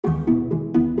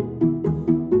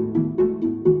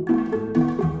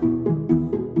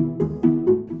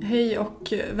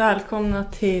och välkomna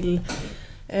till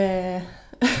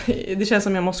det känns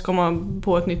som jag måste komma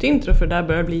på ett nytt intro för det där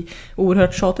börjar bli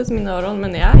oerhört tjatigt i mina öron,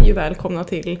 men jag är ju välkomna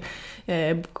till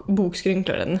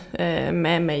Bokskrynklaren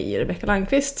med mig, Rebecka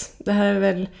Landqvist. Det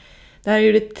här är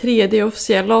ju det tredje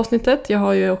officiella avsnittet. Jag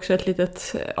har ju också ett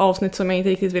litet avsnitt som jag inte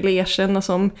riktigt vill erkänna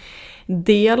som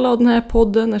del av den här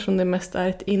podden eftersom det mest är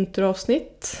ett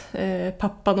introavsnitt.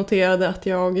 Pappa noterade att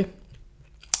jag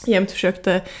jämt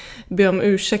försökte be om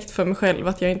ursäkt för mig själv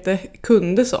att jag inte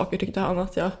kunde saker, tyckte han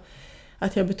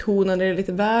att jag betonade det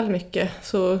lite väl mycket.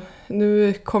 Så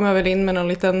nu kommer jag väl in med någon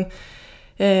liten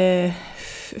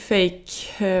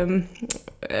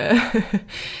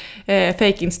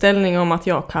fake inställning om att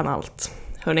jag kan allt.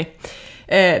 Hörrni.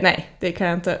 Nej, det kan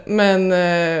jag inte. Men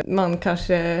man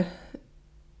kanske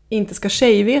inte ska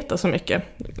tjejveta så mycket.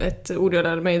 Ett ord jag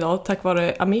lärde mig idag tack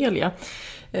vare Amelia.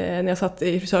 När jag satt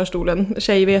i frisörstolen.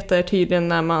 Tjejveta är tydligen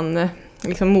när man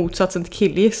liksom motsatsen till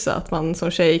killgissa. Att man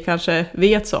som tjej kanske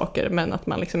vet saker men att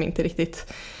man liksom inte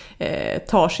riktigt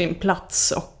tar sin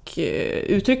plats och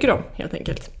uttrycker dem helt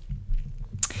enkelt.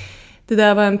 Det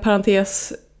där var en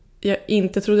parentes jag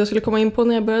inte trodde jag skulle komma in på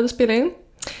när jag började spela in.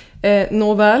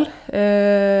 Nåväl.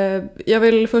 Jag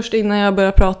vill först innan jag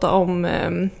börjar prata om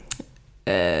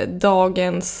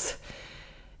dagens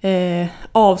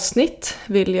avsnitt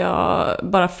vill jag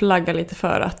bara flagga lite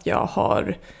för att jag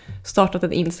har startat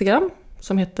en Instagram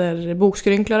som heter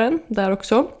Bokskrynklaren där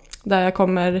också. Där jag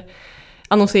kommer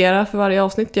annonsera för varje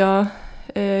avsnitt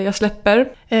jag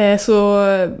släpper. Så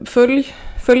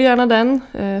följ gärna den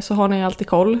så har ni alltid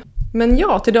koll. Men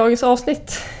ja, till dagens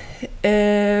avsnitt.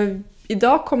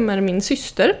 Idag kommer min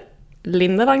syster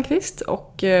Linda Landqvist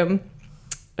och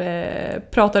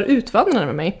pratar utvandrare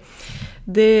med mig.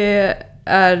 Det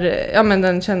är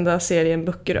den kända serien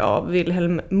böcker av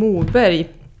Vilhelm Moberg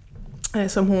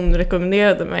som hon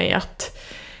rekommenderade mig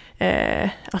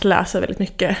att läsa väldigt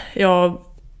mycket. Jag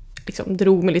liksom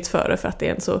drog mig lite före för att det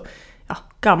är en så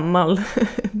gammal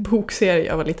bokserie.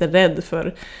 Jag var lite rädd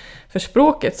för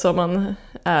språket som man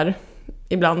är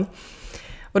ibland.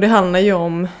 Och det handlar ju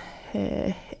om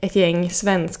ett gäng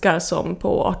svenskar som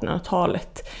på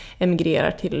 1800-talet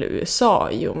emigrerar till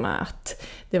USA i och med att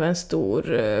det var en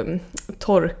stor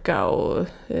torka och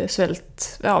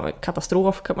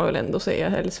katastrof kan man väl ändå säga,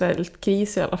 eller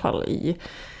svältkris i alla fall i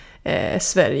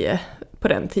Sverige på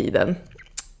den tiden.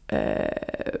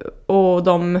 Och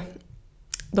de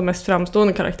mest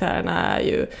framstående karaktärerna är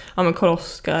ju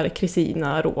Karl-Oskar,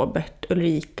 Kristina, Robert,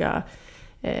 Ulrika,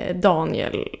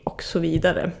 Daniel och så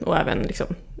vidare. Och även liksom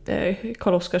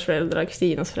Karl-Oskars föräldrar,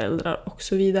 Kristinas föräldrar och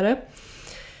så vidare.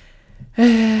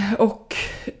 Och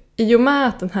i och med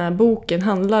att den här boken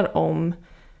handlar om,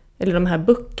 eller de här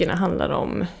böckerna handlar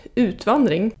om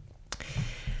utvandring,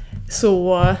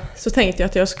 så tänkte jag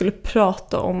att jag skulle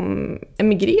prata om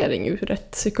emigrering ur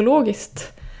ett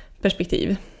psykologiskt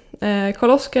perspektiv.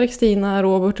 Karl-Oskar, Kristina,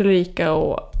 Robert, Ulrika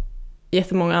och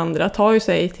jättemånga andra tar ju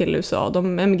sig till USA.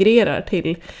 De emigrerar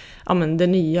till det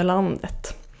nya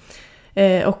landet.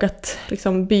 Och att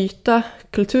liksom byta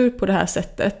kultur på det här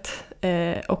sättet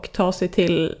och ta sig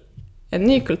till en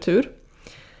ny kultur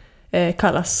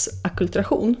kallas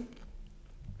ackulturation.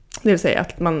 Det vill säga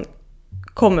att man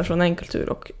kommer från en kultur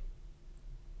och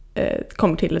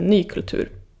kommer till en ny kultur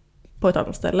på ett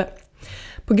annat ställe.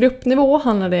 På gruppnivå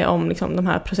handlar det om liksom de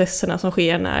här processerna som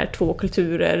sker när två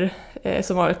kulturer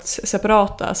som varit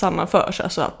separata sammanförs.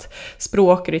 Alltså att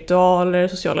språk, ritualer,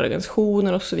 sociala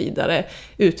organisationer och så vidare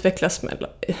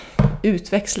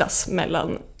utväxlas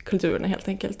mellan kulturerna helt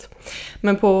enkelt.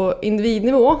 Men på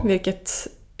individnivå, vilket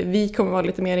vi kommer vara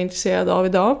lite mer intresserade av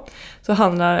idag, så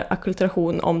handlar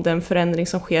ackulturation om den förändring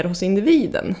som sker hos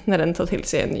individen när den tar till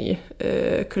sig en ny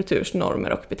kulturs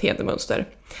normer och beteendemönster.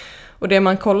 Och det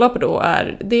man kollar på då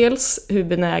är dels hur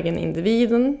benägen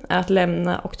individen är att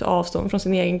lämna och ta avstånd från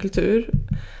sin egen kultur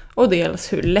och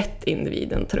dels hur lätt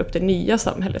individen tar upp det nya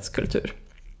samhällets kultur.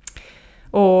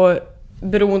 Och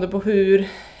beroende på hur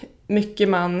mycket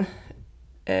man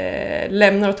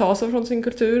lämnar och tar sig från sin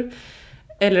kultur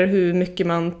eller hur mycket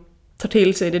man tar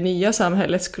till sig det nya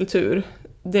samhällets kultur,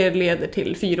 det leder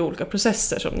till 4 olika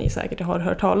processer som ni säkert har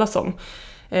hört talas om.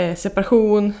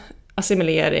 Separation,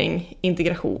 assimilering,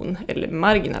 integration eller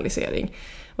marginalisering.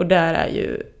 Och där är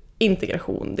ju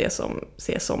integration det som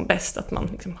ses som bäst, att man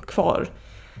liksom har kvar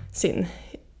sin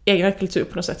egna kultur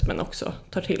på något sätt men också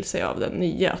tar till sig av den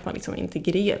nya, att man liksom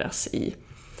integreras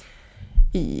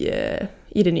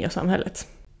i det nya samhället.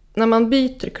 När man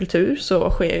byter kultur så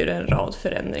sker ju det en rad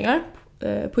förändringar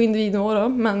på individnivå då.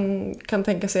 Man kan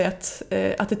tänka sig att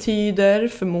attityder,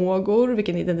 förmågor,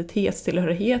 vilken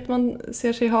identitetstillhörighet man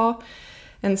ser sig ha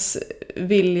ens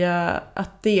vilja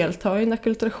att delta i en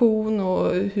ackulturation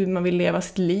och hur man vill leva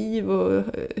sitt liv och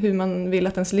hur man vill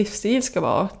att ens livsstil ska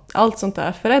vara. Allt sånt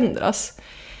där förändras.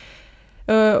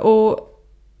 Och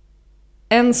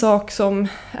en sak som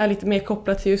är lite mer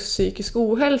kopplat till just psykisk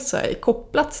ohälsa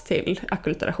kopplat till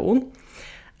ackulturation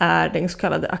är den så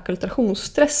kallade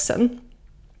ackulturationsstressen.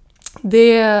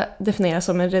 Det definieras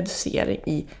som en reducering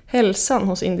i hälsan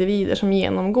hos individer som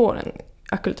genomgår en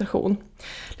ackulturation.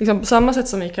 Liksom på samma sätt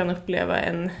som vi kan uppleva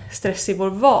en stress i vår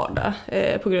vardag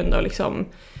på grund av liksom,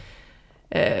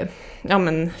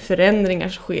 förändringar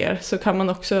som sker, så kan man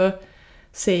också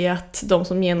se att de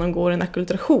som genomgår en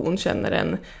ackulturation känner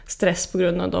en stress på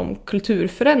grund av de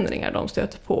kulturförändringar de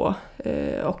stöter på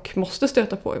och måste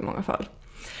stöta på i många fall.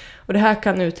 Och det här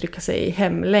kan uttrycka sig i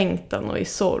hemlängtan och i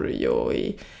sorg och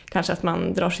i kanske att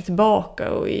man drar sig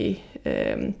tillbaka och i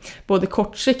både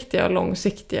kortsiktiga och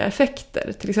långsiktiga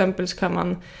effekter. Till exempel så kan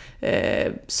man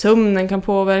sömnen kan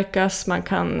påverkas, man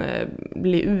kan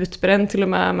bli utbränd till och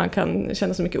med, man kan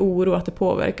känna så mycket oro att det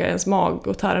påverkar ens mag-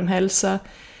 och tarmhälsa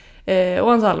och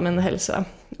ens allmänna hälsa.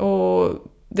 Och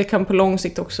det kan på lång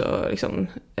sikt också liksom,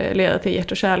 leda till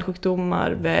hjärt- och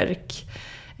kärlsjukdomar, värk,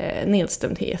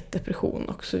 nedstämdhet, depression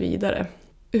och så vidare.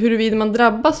 Huruvida man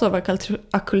drabbas av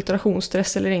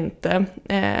ackulturationsstress eller inte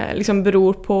liksom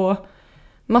beror på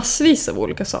massvis av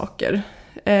olika saker.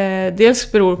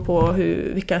 Dels beror på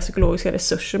vilka psykologiska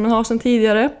resurser man har sedan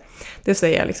tidigare. Det vill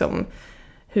säga liksom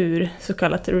hur så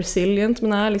kallat resilient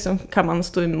man är. Liksom, kan man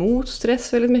stå emot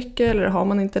stress väldigt mycket eller har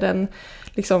man inte den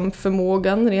liksom,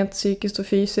 förmågan rent psykiskt och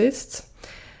fysiskt?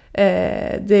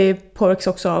 Det påverkas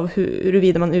också av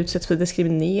huruvida man utsätts för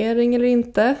diskriminering eller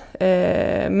inte.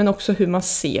 Men också hur man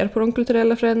ser på de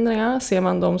kulturella förändringarna. Ser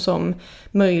man dem som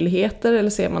möjligheter eller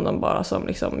ser man dem bara som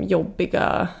liksom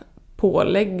jobbiga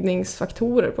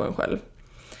påläggningsfaktorer på en själv?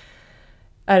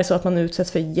 Är det så att man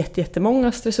utsätts för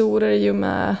jättemånga stressorer i och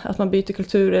med att man byter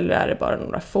kultur, eller är det bara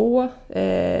några få?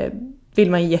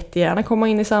 Vill man jättegärna komma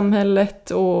in i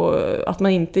samhället och att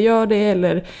man inte gör det,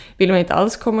 eller vill man inte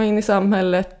alls komma in i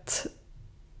samhället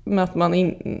men att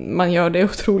man gör det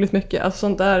otroligt mycket? Alltså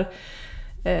sånt där,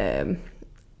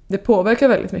 det påverkar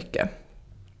väldigt mycket.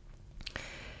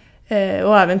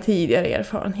 Och även tidigare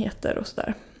erfarenheter och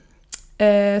sådär.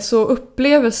 Så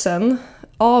upplevelsen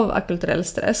av ackulturell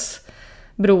stress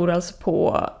beror alltså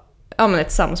på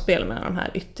ett samspel mellan de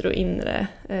här yttre och inre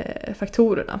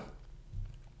faktorerna.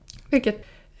 Vilket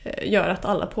gör att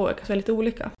alla påverkas väldigt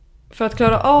olika. För att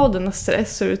klara av denna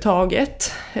stress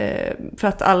överhuvudtaget, för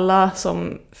att alla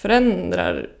som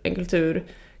förändrar en kultur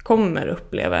kommer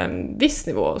uppleva en viss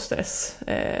nivå av stress,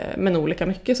 men olika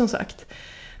mycket som sagt.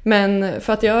 Men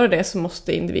för att göra det så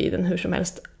måste individen hur som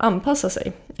helst anpassa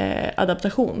sig.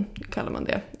 Adaptation kallar man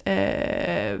det.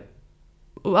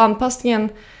 Och anpassningen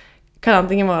kan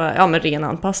antingen vara ren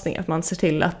anpassning, att man ser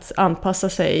till att anpassa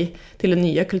sig till den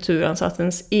nya kulturen så att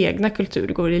ens egna kultur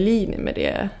går i linje med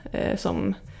det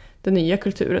som den nya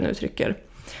kulturen uttrycker.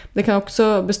 Det kan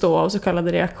också bestå av så kallad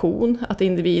reaktion, att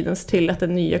individen ser till att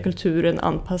den nya kulturen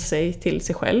anpassar sig till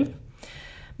sig själv.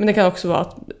 Men det kan också vara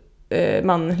att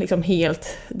man liksom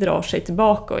helt drar sig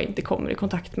tillbaka och inte kommer i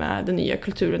kontakt med den nya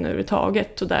kulturen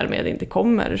överhuvudtaget och därmed inte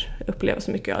kommer uppleva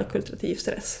så mycket ackulturativ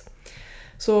stress.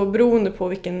 Så beroende på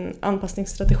vilken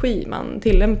anpassningsstrategi man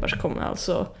tillämpar så kommer man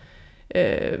alltså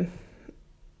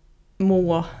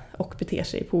må och bete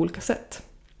sig på olika sätt.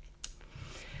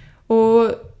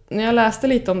 Och när jag läste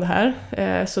lite om det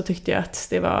här så tyckte jag att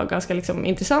det var ganska liksom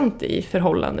intressant i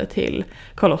förhållande till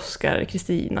Karl-Oskar,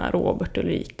 Kristina, Robert,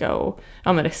 Ulrika och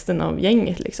resten av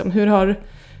gänget. Liksom.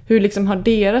 Hur liksom har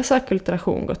deras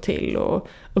ackulturation gått till och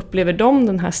upplever de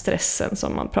den här stressen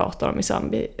som man pratar om i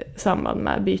samband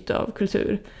med byte av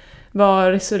kultur?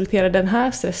 Vad resulterar den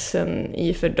här stressen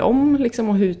i för dem liksom,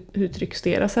 och hur trycks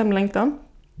deras hemlängtan?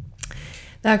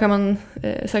 Det här kan man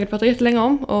säkert prata jättelänge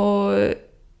om och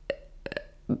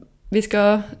vi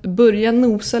ska börja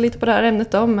nosa lite på det här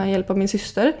ämnet då, med hjälp av min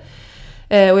syster.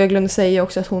 Och jag glömde säga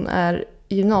också att hon är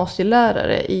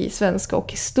gymnasielärare i svenska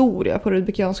och historia på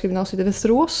Rudbeckianska gymnasiet i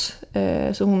Västerås.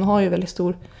 Så hon har ju väldigt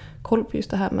stor koll på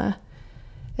just det här med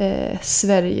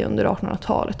Sverige under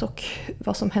 1800-talet och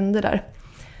vad som hände där.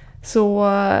 Så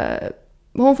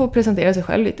hon får presentera sig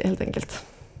själv lite helt enkelt.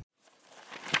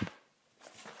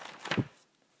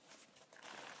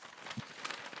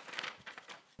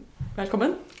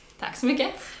 Välkommen! Tack så mycket.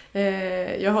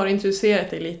 Jag har introducerat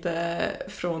dig lite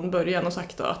från början och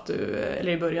sagt då att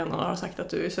i början har sagt att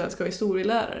du är svenska och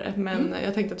historielärare. Men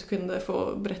jag tänkte att du kunde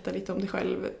få berätta lite om dig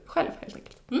själv helt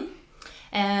enkelt.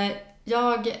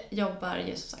 Jag jobbar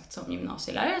ju som sagt som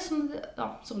gymnasielärare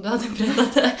som du hade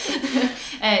berättat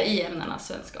i ämnena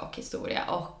svenska och historia,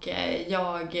 och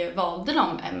jag valde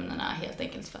de ämnena helt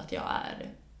enkelt för att jag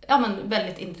är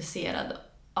väldigt intresserad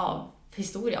av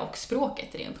historia och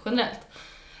språket rent generellt.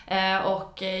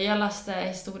 Och jag läste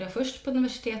historia först på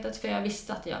universitetet för jag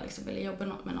visste att jag liksom ville jobba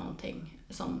med någonting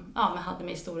som hade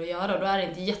med historia att göra, och då är det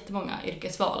inte jättemånga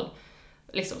yrkesval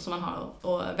liksom, som man har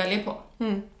att välja på.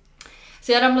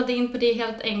 Så jag ramlade in på det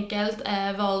helt enkelt,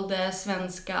 valde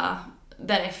svenska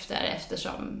därefter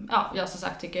eftersom jag som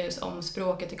sagt tycker om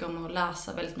språket, tycker om att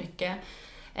läsa väldigt mycket.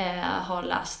 Har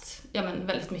läst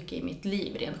väldigt mycket i mitt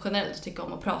liv rent generellt och tycker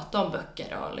om att prata om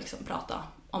böcker och liksom prata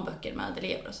om böcker med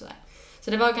elever och sådär.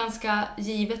 Så det var ganska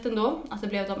givet ändå att det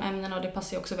blev de ämnena, och det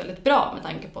passar ju också väldigt bra med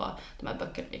tanke på de här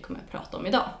böckerna vi kommer att prata om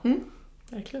idag.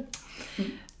 Verkligen.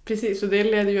 Precis, och det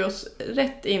leder ju oss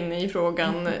rätt in i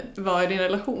frågan, vad är din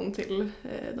relation till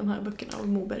de här böckerna av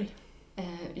Moberg?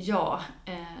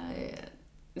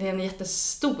 Det är en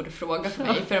jättestor fråga för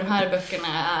mig, för de här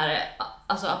böckerna är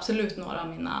alltså absolut några av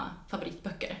mina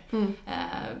favoritböcker.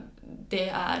 Det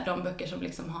är de böcker som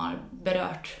liksom har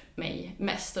berört mig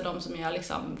mest, och de som jag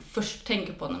liksom först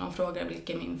tänker på när de frågar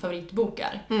vilken min favoritbok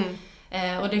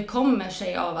är. Och det kommer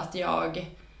sig av att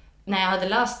när jag hade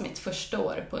läst mitt första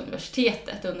år på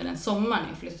universitetet under en sommar när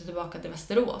jag flyttade tillbaka till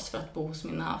Västerås för att bo hos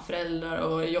mina föräldrar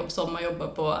och sommarjobba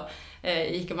på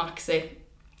ICA Maxi,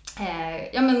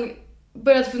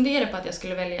 började fundera på att jag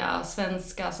skulle välja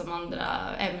svenska som andra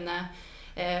ämne,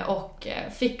 och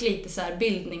fick lite så här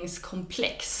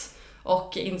bildningskomplex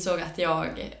och insåg att jag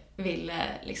ville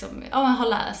liksom, ha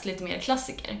läst lite mer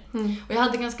klassiker. Och jag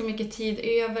hade ganska mycket tid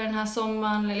över den här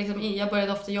sommaren. Liksom, jag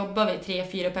började ofta jobba vid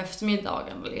 3-4 på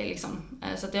eftermiddagen. Liksom,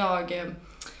 så att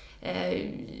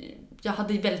jag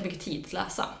hade väldigt mycket tid att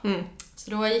läsa.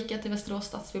 Så då gick jag till Västerås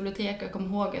stadsbibliotek, och jag kommer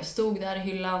ihåg jag stod där i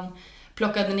hyllan,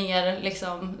 plockade ner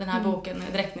liksom, den här boken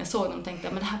direkt när jag såg den och tänkte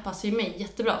men det här passar ju mig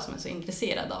jättebra som är så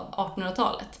intresserad av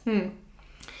 1800-talet.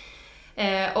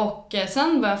 Och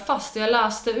sen var jag fast och jag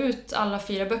läste ut alla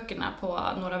 4 böckerna på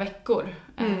några veckor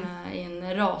i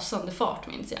en rasande fart,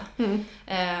 minns jag.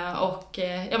 Och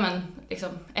liksom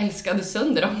älskade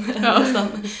sönder dem.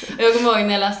 Och jag kommer ihåg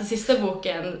när jag läste sista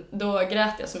boken, då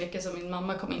grät jag så mycket som min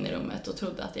mamma kom in i rummet och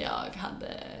trodde att jag hade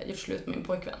gjort slut med min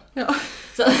pojkvän.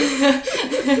 Så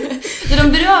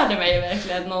de berörde mig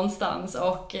verkligen någonstans,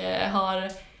 och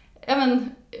har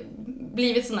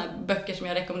blivit såna böcker som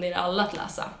jag rekommenderar alla att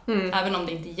läsa. Även om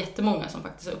det inte är jättemånga som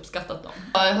faktiskt har uppskattat dem.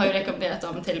 Jag har ju rekommenderat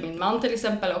dem till min man till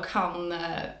exempel, och han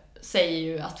säger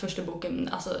ju att första boken,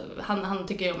 alltså, han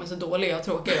tycker ju de är så dåliga och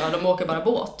tråkiga och de åker bara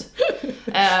båt.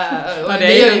 Och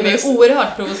det gör ju mig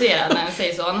oerhört provocerad när han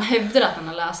säger så. Han hävdar att han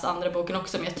har läst andra boken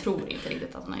också, men jag tror inte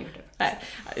riktigt att han har gjort det. Nej,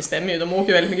 det stämmer ju, de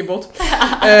åker väldigt mycket båt.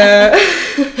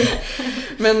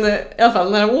 Men i alla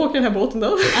fall, när de åker den här båten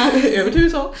då, över till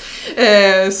USA,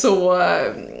 så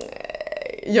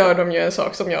gör de ju en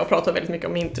sak som jag pratar väldigt mycket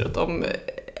om i introt, om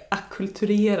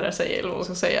ackulturerar sig, eller vad man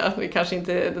ska säga. Det är kanske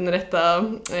inte den rätta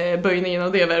böjningen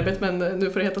av det verbet, men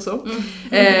nu får det heta så.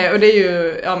 Och det är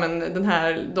ju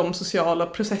de sociala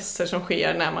processer som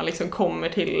sker när man liksom kommer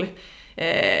till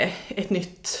ett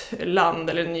nytt land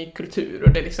eller en ny kultur,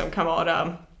 och det liksom kan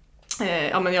vara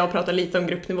jag pratar lite om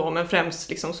gruppnivå, men främst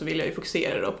liksom så vill jag ju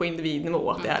fokusera då på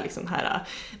individnivå, att det är liksom här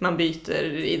man byter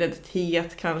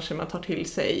identitet, kanske man tar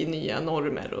till sig nya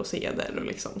normer och seder och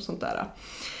liksom sånt där.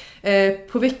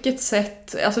 På vilket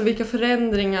sätt, alltså vilka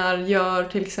förändringar gör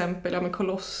till exempel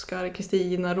Karl-Oskar,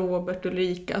 Kristina, Robert,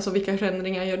 Ulrika, alltså vilka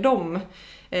förändringar gör de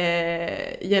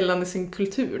gällande sin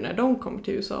kultur när de kommer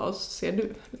till USA, ser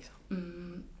du?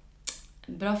 Liksom?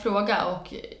 Bra fråga,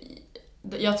 och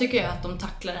jag tycker att de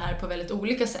tacklar det här på väldigt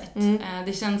olika sätt.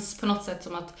 Det känns på något sätt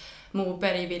som att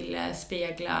Moberg vill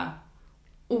spegla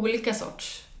olika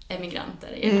sorts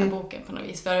emigranter i den här boken på något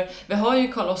vis. För vi har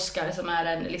ju Karl-Oskar som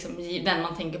är den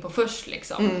man tänker på först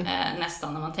liksom,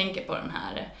 nästan när man tänker på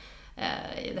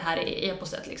det här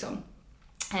eposet liksom.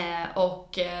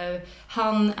 Och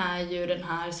han är ju den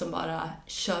här som bara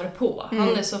kör på.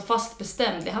 Han är så fast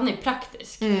bestämd, han är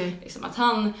praktisk. Liksom, att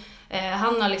han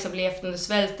har liksom levt under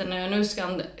svälten och nu ska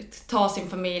han ta sin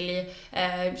familj,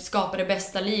 skapa det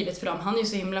bästa livet för dem. Han är ju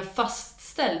så himla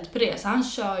fastställd på det, så han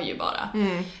kör ju bara.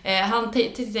 Han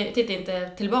tittar inte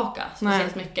tillbaka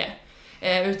speciellt mycket.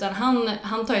 Utan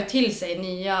han tar ju till sig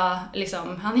nya,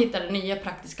 liksom, han hittar nya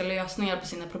praktiska lösningar på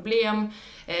sina problem.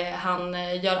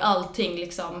 Han gör allting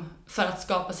liksom för att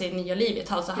skapa sig nya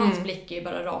livet. Alltså hans blick är ju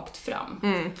bara rakt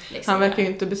fram. Liksom. Han verkar ju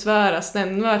inte besväras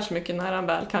nämnvärt så mycket när han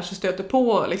väl kanske stöter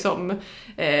på liksom,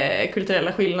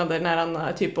 kulturella skillnader när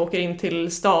han typ åker in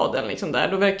till staden liksom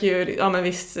där. Då verkar ju, ja men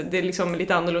visst, det är liksom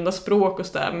lite annorlunda språk och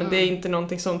sådär, men det är inte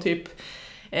någonting som typ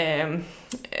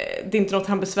det är inte något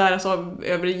han besväras av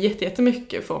över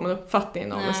jättemycket, får man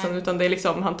uppfattningen av nästan, utan det är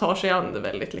liksom, han tar sig an det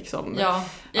väldigt liksom,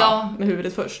 med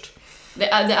huvudet först. Det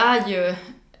är ju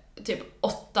typ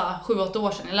 7-8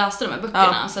 år sedan jag läste de här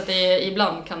böckerna, så att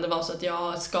ibland kan det vara så att jag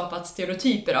har skapat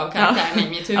stereotyper av karaktären i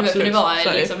mitt huvud. Absolut, för det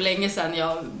var liksom länge sedan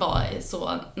jag var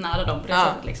så nära dem på det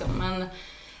sättet liksom. Men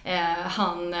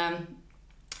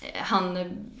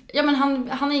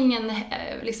han är ingen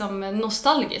liksom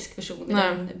nostalgisk person i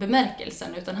den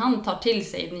bemärkelsen, utan han tar till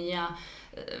sig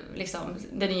liksom,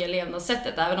 det nya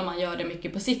levnadssättet, även om han gör det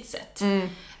mycket på sitt sätt.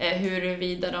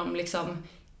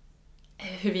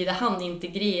 Huruvida han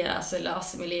integreras eller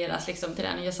assimileras liksom till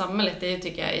det nya samhället, det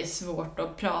tycker jag är svårt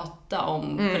att prata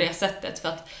om på det sätt, för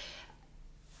att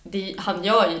han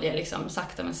gör ju det liksom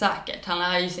sakta men säkert. Han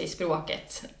lär ju sig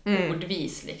språket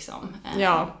ordvis liksom.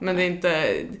 Ja, men det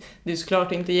är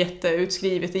såklart inte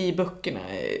jätteutskrivet i böckerna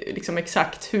liksom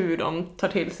exakt hur de tar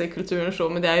till sig kulturen och så,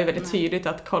 men det är ju väldigt tydligt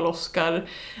att Karl-Oskar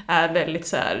är väldigt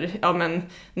så här, ja men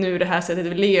nu är det här sättet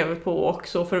vi lever på och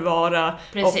så får det vara.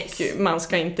 Precis. Och man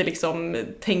ska inte liksom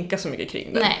tänka så mycket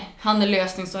kring det. Nej, han är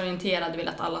lösningsorienterad och vill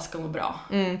att alla ska må bra.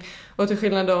 Och till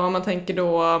skillnad då, om man tänker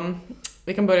då,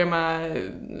 vi kan börja med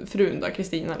frun då,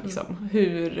 Kristina liksom.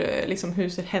 Hur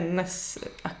ser hennes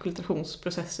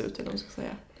ackulturationsprocess ut, eller vad man ska säga?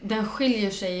 Den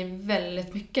skiljer sig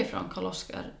väldigt mycket från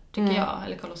Karl-Oskar, tycker jag,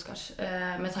 eller Karl-Oskars,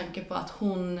 med tanke på att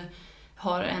hon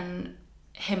har en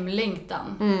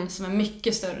hemlängtan som är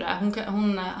mycket större.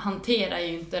 Hon hanterar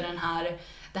ju inte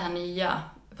det här nya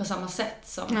på samma sätt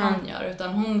som han gör,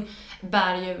 utan hon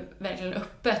bär ju verkligen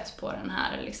öppet på den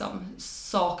här liksom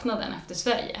saknaden efter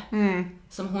Sverige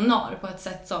som hon har, på ett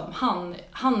sätt som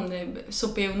han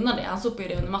sopar ju undan det. Han sopar ju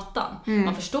det under mattan.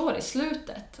 Man förstår i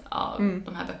slutet av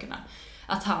de här böckerna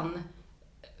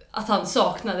att han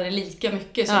saknade det lika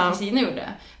mycket som Kristina gjorde,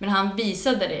 men han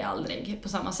visade det aldrig på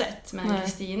samma sätt. Men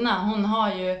Kristina, hon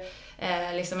har ju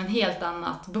liksom en helt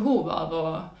annat behov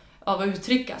av att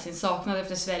uttrycka sin saknad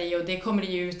efter Sverige, och det kommer det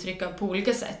ju uttrycka på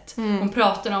olika sätt. Hon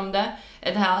pratar om det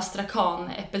här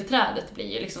astrakan-äppelträdet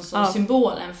blir ju liksom så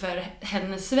symbolen för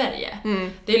hennes Sverige.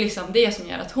 Det är liksom det som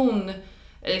gör att hon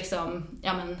liksom,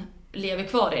 lever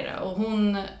kvar i det, och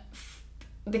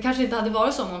det kanske inte hade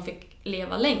varit så om hon fick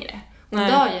leva längre. Hon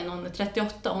dör ju när hon är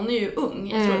 38, hon är ju ung,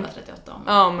 jag tror det var 38.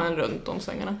 Ja, men runt om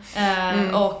svängarna.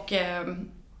 Och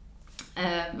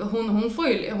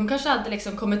hon kanske hade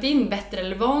liksom kommit in bättre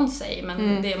eller vant sig,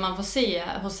 men det man får se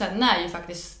hos henne är ju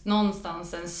faktiskt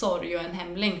någonstans en sorg och en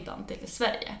hemlängtan till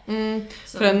Sverige.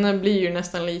 För henne blir ju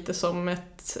nästan lite som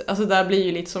där blir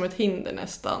ju lite som ett hinder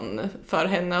nästan för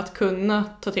henne att kunna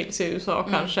ta till sig USA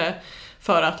kanske,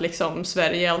 för att liksom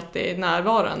Sverige alltid är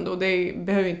närvarande, och det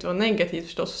behöver inte vara negativt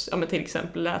förstås, men till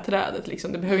exempel det här trädet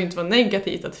liksom, det behöver inte vara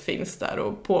negativt att det finns där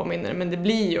och påminner, men det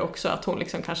blir ju också att hon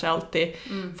liksom kanske alltid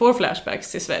får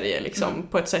flashbacks till Sverige liksom,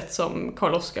 på ett sätt som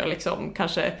Karl-Oskar liksom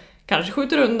kanske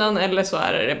skjuter undan, eller så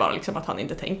är det bara liksom att han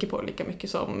inte tänker på det lika mycket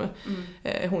som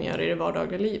hon gör i det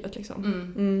vardagliga livet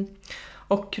liksom.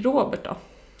 Och Robert då?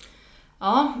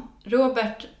 Ja,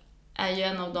 Robert är ju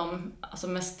en av de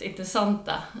mest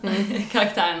intressanta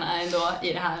karaktärerna ändå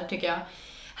i det här, tycker jag.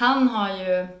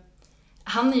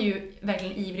 Han är ju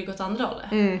verkligen ivrig åt andra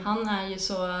hållet. Han är ju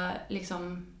så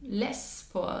liksom less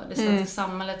på det svenska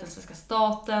samhället, den svenska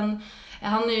staten.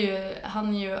 Han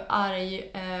är ju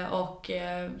arg och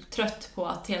trött på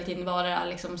att hela tiden vara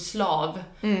liksom slav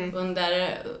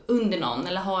under någon,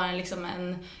 eller ha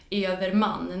en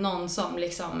överman, någon som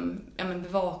liksom,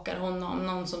 bevakar honom,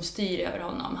 någon som styr över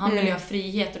honom. Han vill ju ha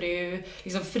frihet, och det är ju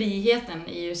liksom friheten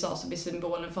i USA som blir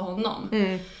symbolen för honom.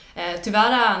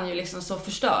 Tyvärr är han ju liksom så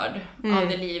förstörd av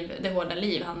det hårda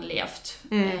liv han levt,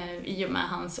 i och med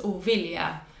hans ovilja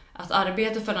att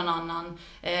arbeta för någon annan,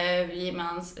 i och med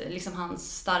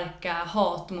hans starka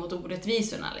hat mot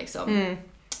orättvisorna liksom.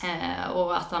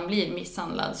 Och att han blir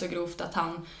misshandlad så grovt att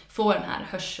han får den här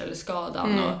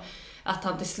hörselskadan, och att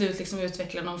han till slut liksom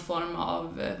utvecklar någon form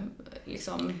av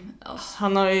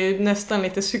han har ju nästan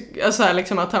lite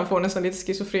att han får nästan lite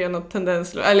schizofrena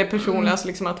tendenser, eller personligen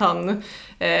liksom att han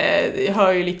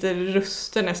hör ju lite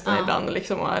röster nästan ibland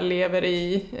liksom, och lever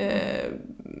i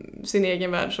sin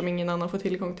egen värld som ingen annan får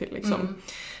tillgång till liksom.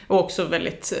 Och också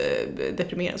väldigt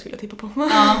deprimerad skulle jag tippa på.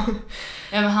 Ja,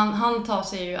 men han tar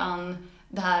sig ju an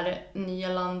det här nya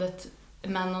landet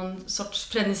med någon sorts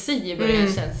frenesi i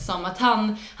början, känns som att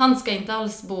han ska inte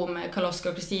alls bo med Karl-Oskar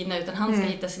och Kristina, utan han ska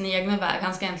hitta sin egen väg.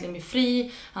 Han ska äntligen bli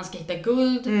fri, han ska hitta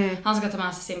guld, han ska ta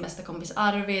med sig sin bästa kompis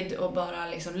Arvid och bara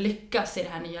liksom lyckas i det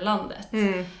här nya landet.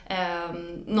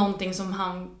 Någonting som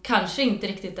han kanske inte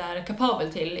riktigt är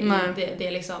kapabel till i det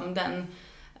är liksom den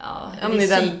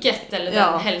psyket eller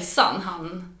den hälsan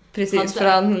han. Precis, för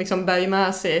han liksom bär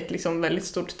med sig ett liksom väldigt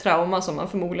stort trauma som man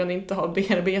förmodligen inte har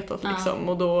bearbetat liksom,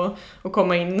 och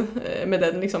komma in med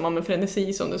den liksom, med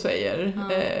frenesi som du säger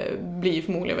blir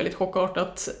förmodligen väldigt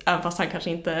chockartat, även fast han kanske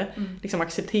inte liksom,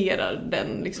 accepterar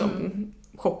den liksom,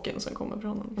 chocken som kommer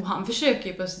från honom. Och han försöker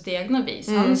ju på sitt egna vis.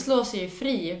 Han slår sig ju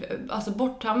fri, alltså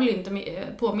bort, han vill ju inte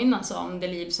påminnas om det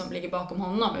liv som ligger bakom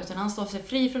honom, utan han slår sig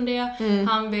fri från det.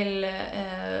 Han vill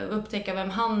upptäcka vem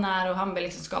han är och han vill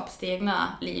liksom skapa sitt egna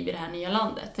liv i det här nya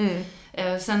landet.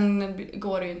 Sen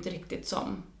går det ju inte riktigt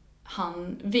som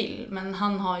han vill, men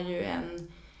han har ju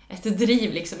ett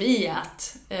driv liksom i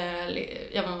att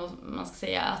man ska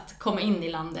säga, att komma in i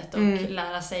landet och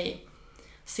lära sig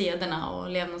sederna och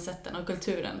levnadssätten och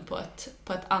kulturen på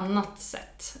ett annat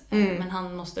sätt. Men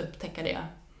han måste upptäcka det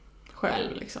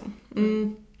själv liksom.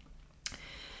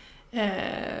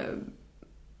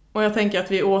 Och jag tänker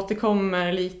att vi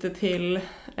återkommer lite till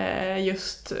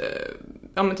just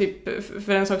typ,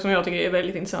 för en sak som jag tycker är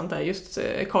väldigt intressant är just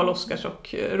Karl-Oskars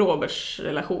och Roberts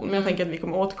relation. Men jag tänker att vi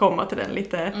kommer återkomma till den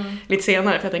lite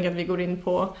senare, för jag tänker att vi går in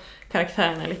på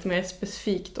karaktärerna lite mer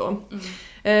specifikt då.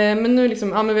 Men nu liksom,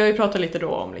 men vi har ju pratat lite då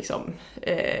om liksom,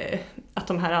 att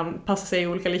de här anpassar sig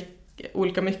olika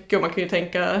mycket, och man kan ju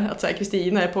tänka att så här,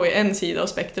 Kristina är på en sida av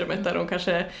spektrumet där de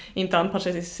kanske inte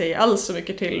anpassar sig alls så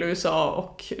mycket till USA,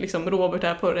 och liksom Robert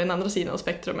är på den andra sidan av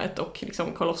spektrumet, och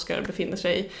liksom Karl-Oskar befinner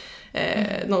sig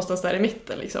någonstans där i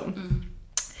mitten liksom.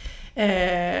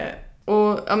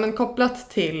 Och kopplat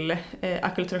till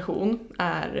ackulturation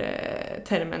är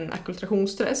termen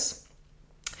ackulturationsstress.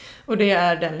 Och det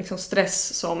är den liksom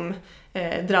stress som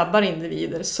drabbar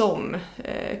individer som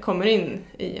kommer in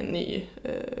i en ny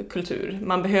kultur.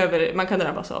 Man kan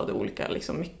drabbas av det olika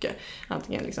liksom mycket,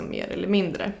 antingen liksom mer eller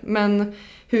mindre. Men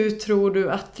hur tror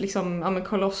du att liksom,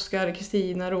 Karl-Oskar,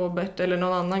 Kristina, Robert eller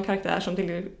någon annan karaktär som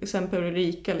till exempel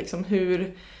Ulrika, liksom,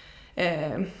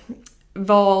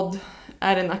 vad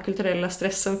är den ackulturella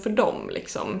stressen för dem?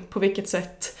 Liksom? På vilket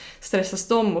sätt stressas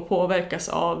de och påverkas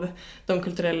av de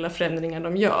kulturella förändringar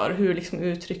de gör? Hur liksom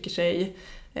uttrycker sig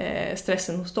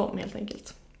stressen hos dem helt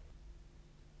enkelt?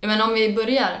 Men om vi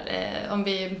börjar,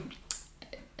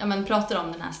 pratar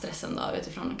om den här stressen då,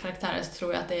 utifrån karaktärer, så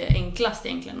tror jag att det är enklast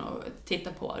egentligen att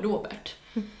titta på Robert.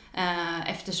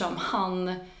 Eftersom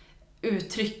han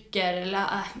uttrycker,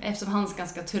 eftersom hans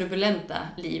ganska turbulenta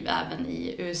liv även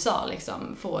i USA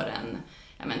liksom får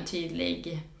en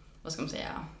tydlig, vad ska man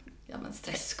säga,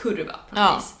 stresskurva på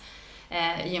något vis.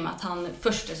 I och med att han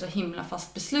först är så himla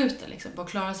fast besluten liksom, på att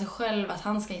klara sig själv, att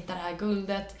han ska hitta det här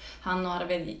guldet. Han och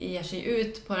Arvid ger sig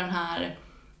ut på den här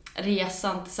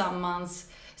resan tillsammans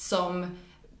som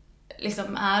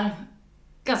liksom är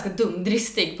ganska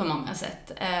dumdristig på många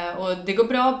sätt. Och det går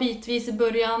bra bitvis i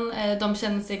början, de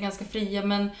känner sig ganska fria,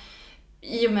 men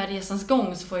i och med resans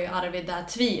gång så får ju Arvid det här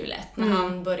tvivlet när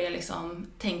han börjar liksom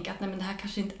tänka att nej, men det här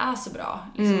kanske inte är så bra.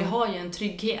 Liksom, vi har ju en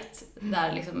trygghet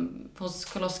där liksom, hos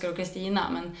Karl-Oskar och Kristina,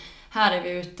 men här är vi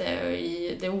ute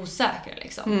i det osäkra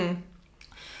liksom.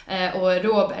 Och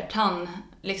Robert, han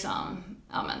liksom,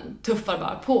 tuffar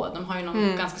bara på. De har ju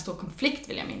någon ganska stor konflikt,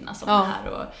 vill jag minnas, om det här,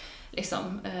 och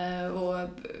liksom, och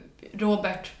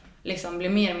Robert liksom blir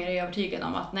mer och mer övertygad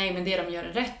om att nej, men det de gör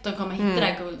är rätt, de kommer hitta det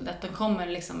här guldet, de kommer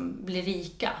liksom bli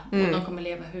rika och de kommer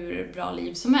leva hur bra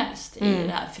liv som helst i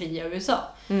det här fria USA.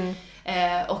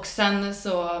 Och sen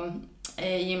så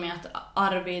i och med att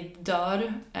Arvid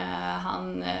dör,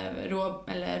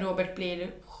 Robert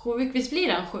blir sjuk, visst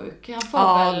blir han sjuk? Han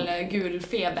får väl gul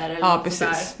feber eller något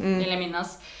sådär, vill jag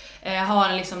minnas. Har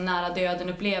en liksom nära döden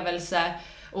upplevelse,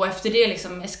 och efter det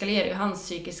liksom eskalerar ju hans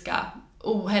psykiska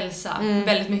ohälsa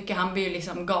väldigt mycket. Han blir ju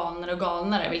liksom galnare och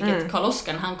galnare, vilket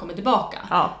Karl-Oskar, när han kommer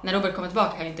tillbaka, när Robert kommer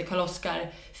tillbaka, kan ju inte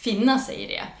Karl-Oskar finna sig i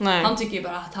det. Nej. Han tycker ju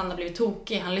bara att han har blivit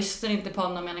tokig. Han lyssnar inte på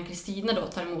honom, medan Kristina då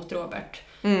tar emot Robert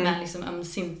med en liksom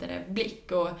ömsintare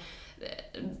blick. Och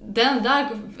det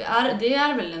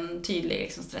är väl en tydlig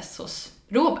liksom stress hos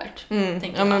Robert.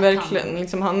 Ja, men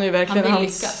verkligen. Han är ju verkligen,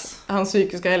 hans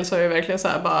psykiska hälsa har ju verkligen så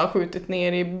här bara skjutit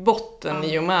ner i botten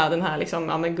i och med den här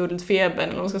liksom, guldfebern,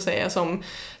 eller vad man ska säga,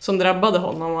 som drabbade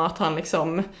honom, och att han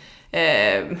liksom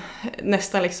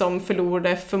nästan liksom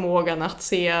förlorade förmågan att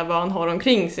se vad han har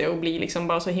omkring sig och blir liksom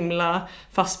bara så himla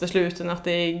fast besluten att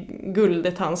det är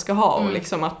guldet han ska ha och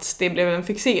liksom att det blev en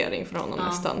fixering för honom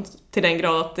nästan till den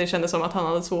grad att det kändes som att han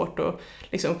hade svårt att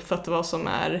liksom uppfatta vad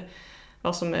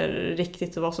som är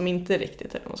riktigt och vad som inte är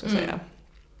riktigt, eller vad man ska säga.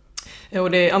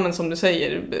 Och det, ja, men som du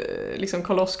säger, liksom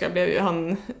Karl-Oskar blev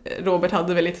ju Robert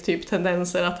hade väl lite typ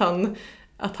tendenser att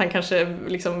han kanske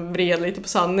liksom vred lite på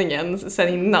sanningen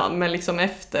sen innan, men liksom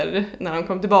efter, när han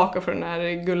kom tillbaka från den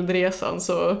här guldresan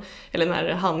eller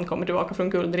när han kommer tillbaka från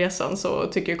guldresan, så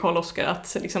tycker ju Karl-Oskar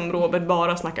att liksom Robert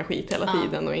bara snackar skit hela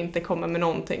tiden och inte kommer med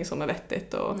någonting som är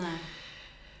vettigt. Och,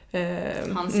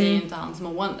 han ser ju inte hans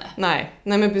mående. Nej,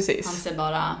 men precis. Han ser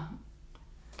bara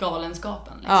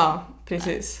galenskapen. Liksom. Ja,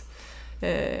 precis.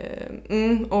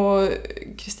 Och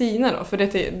Kristina då, för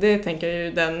det tänker jag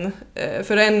ju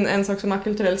för en sak som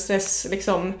akulturell stress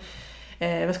liksom,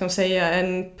 vad ska man säga,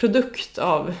 en produkt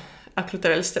av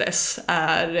akulturell stress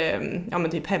är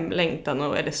typ hemlängtan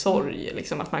eller sorg,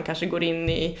 liksom att man kanske går in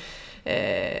i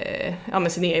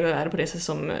sin egen värld på det sätt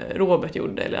som Robert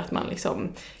gjorde, eller att man liksom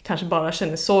kanske bara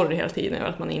känner sorg hela tiden över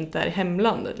att man inte är i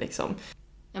hemlandet liksom.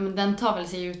 Ja, men den tar väl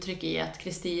sig uttryck i att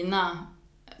Kristina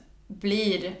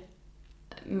blir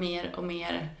mer och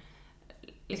mer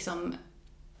liksom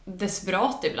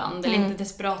desperat ibland, eller inte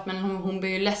desperat, men hon blir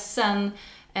ju ledsen,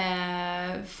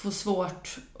 får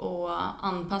svårt att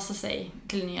anpassa sig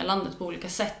till det nya landet på olika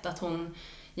sätt, att hon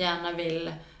gärna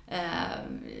vill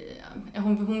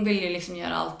hon vill ju liksom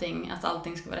göra allting, att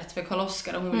allting ska vara rätt för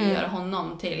Karl-Oskar, och hon vill göra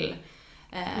honom till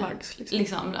lags,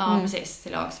 liksom, ja precis,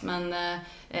 till lags, men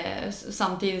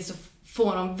samtidigt så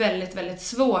får hon väldigt, väldigt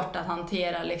svårt att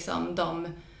hantera liksom de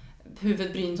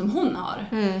huvudbryn som hon har.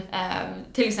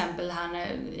 Till exempel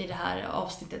i det här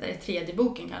avsnittet, där i 3:e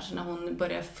boken kanske, när hon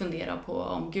börjar fundera på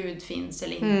om Gud finns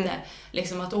eller inte.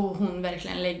 Liksom att hon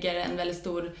verkligen lägger en väldigt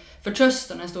stor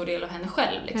förtröstan, en stor del av henne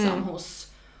själv liksom, hos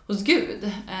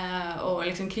Gud. Och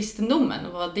liksom kristendomen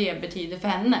och vad det betyder för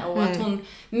henne. Och att hon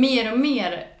mer och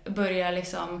mer börjar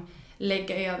liksom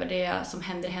lägga över det som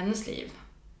händer i hennes liv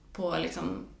på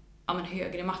liksom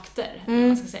högre makter,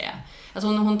 man ska säga. Att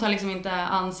hon tar liksom inte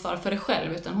ansvar för det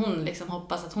själv, utan hon liksom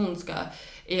hoppas att hon ska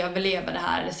överleva det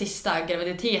här sista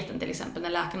graviditeten, till exempel, när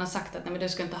läkarna har sagt att nej, men du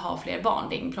ska inte ha fler barn,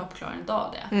 din kropp klarar inte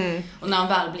av det. Och när hon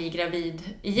väl blir gravid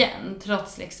igen,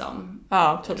 trots liksom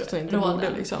trots att hon inte borde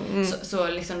liksom. Så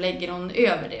liksom lägger hon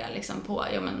över det liksom på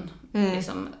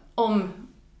liksom, om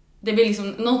det blir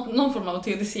liksom någon form av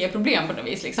teodicea-problem på något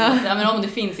vis liksom, att, om det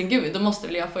finns en gud, då måste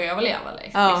väl jag få överleva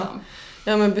liksom.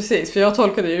 Ja, men precis, för jag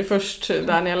tolkade ju först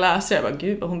där när jag läste, jag bara,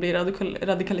 gud vad hon blir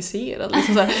radikaliserad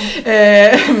liksom, så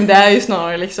här. Det är ju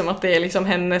snarare liksom att det är liksom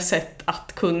hennes sätt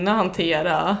att kunna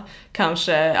hantera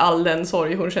kanske all den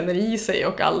sorg hon känner i sig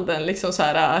och all den liksom så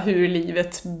här, hur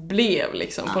livet blev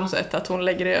liksom, på något sätt, att hon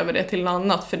lägger över det till något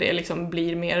annat, för det liksom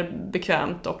blir mer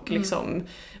bekvämt och liksom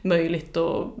möjligt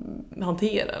att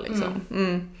hantera liksom.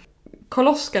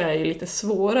 Karl-Oskar är ju lite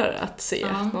svårare att se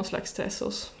någon slags stress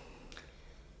hos.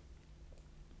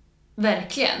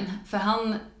 Verkligen, för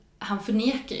han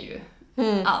förnekar ju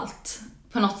allt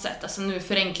på något sätt, alltså nu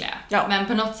förenklar jag, men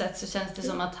på något sätt så känns det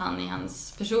som att han i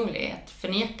hans personlighet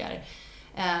förnekar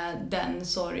den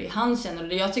sorg han känner,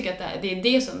 och jag tycker att det är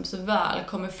det som så väl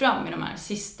kommer fram i de här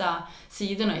sista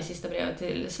sidorna i sista brevet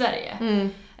till Sverige.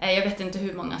 Jag vet inte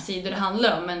hur många sidor det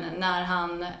handlar om, men när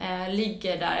han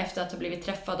ligger där efter att ha blivit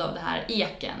träffad av det här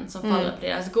eken som faller på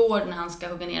deras gård, när han ska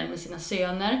hugga ner med sina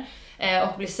söner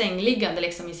och blir sängliggande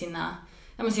liksom i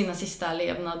sina sista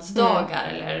levnadsdagar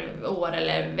eller år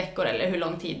eller veckor eller hur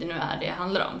lång tid det nu är det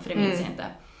handlar om, för det minns jag inte.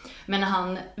 Men när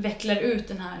han vecklar ut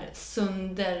den här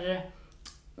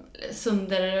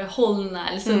sönderhållna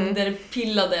eller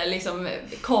sönderpillade liksom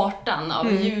kartan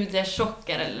av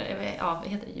judetjockar, eller vad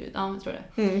heter det, jag tror det.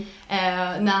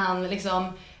 När han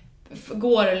liksom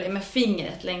går med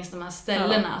fingret längs de här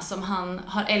ställena som han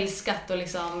har älskat och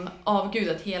liksom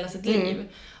avgudat hela sitt liv.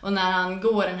 Och när han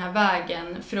går den här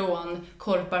vägen från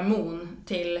Korparmon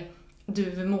till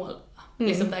Duvemål,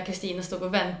 liksom där Kristina stod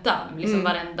och väntade liksom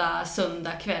varenda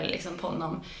söndag kväll liksom på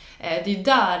honom. Det är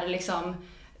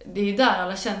ju där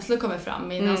alla känslor kommer fram,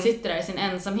 när han sitter där i sin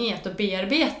ensamhet och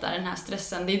bearbetar den här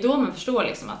stressen. Det är då man förstår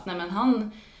liksom att nej, men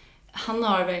han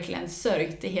har verkligen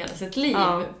sörjt i hela sitt liv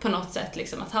på något sätt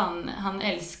liksom, att han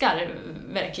älskar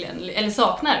verkligen, eller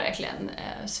saknar verkligen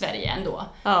Sverige ändå,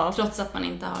 trots att man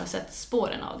inte har sett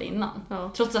spåren av det innan,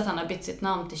 trots att han har bytt sitt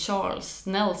namn till Charles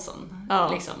Nelson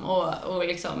liksom, och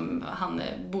liksom han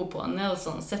bor på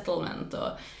Nelson Settlement, och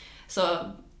så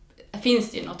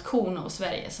finns det ju något korn av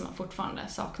Sverige som man fortfarande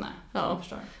saknar. Ja.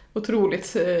 Förstår.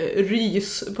 Otroligt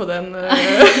rys på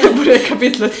på det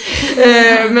kapitlet.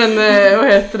 Men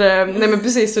vad heter det? Nej men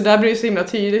precis, så där blir det så himla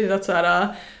tydligt att så här,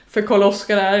 för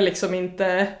Karl-Oskar är liksom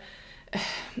inte...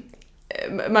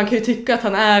 Man kan ju tycka att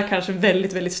han är kanske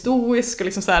väldigt, väldigt stoisk och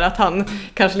liksom så här, att han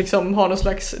kanske liksom har någon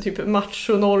slags typ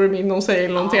machonorm inom sig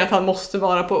eller någonting, att han måste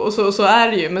vara på, och så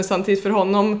är det ju, men samtidigt för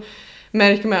honom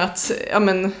märker man att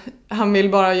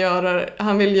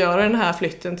han vill göra den här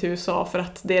flytten till USA för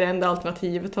att det är det enda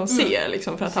alternativet han ser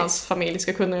liksom, för att hans familj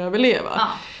ska kunna överleva.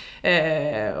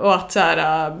 Och att så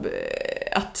här,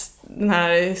 att den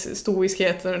här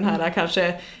stoiskheten och den här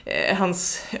kanske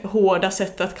hans hårda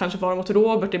sätt att kanske vara mot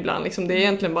Robert ibland liksom, det är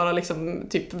egentligen bara liksom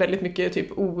typ väldigt mycket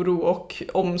typ oro och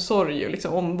omsorg och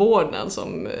liksom omvårdnad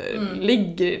som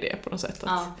ligger i det på något sätt,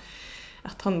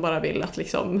 att han bara vill att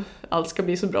liksom allt ska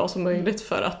bli så bra som möjligt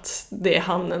för att det är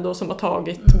han ändå som har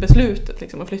tagit beslutet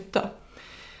liksom att flytta.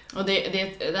 Och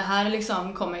det här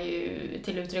liksom kommer ju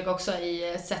till uttryck också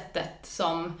i sättet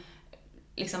som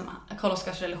liksom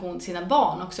Karl-Oskars relation till sina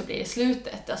barn också blir i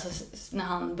slutet. Alltså när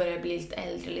han börjar bli lite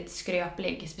äldre, lite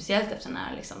skröplig, speciellt efter den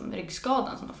här liksom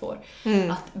ryggskadan som han får.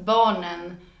 Att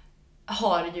barnen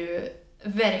har ju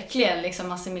verkligen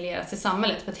liksom assimilerats i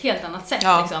samhället på ett helt annat sätt.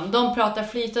 Liksom. De pratar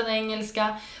flytande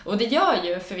engelska, och det gör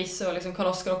ju förvisso liksom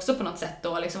Karl-Oskar också på något sätt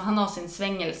då. Liksom, han har sin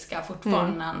svengelska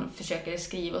fortfarande när han försöker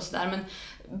skriva och sådär. Men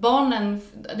barnen,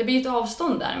 det blir ett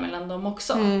avstånd där mellan dem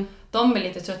också. De är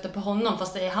lite trötta på honom,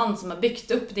 fast det är han som har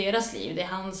byggt upp deras liv. Det är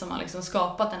han som har liksom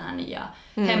skapat den här nya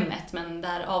hemmet. Men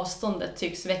där avståndet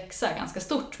tycks växa ganska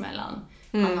stort mellan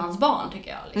han och hans barn, tycker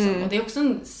jag. Liksom. Och det är också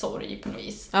en sorg på något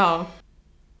vis. Ja.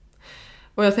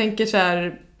 Och jag tänker så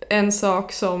här, en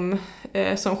sak som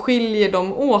skiljer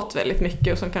dem åt väldigt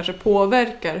mycket och som kanske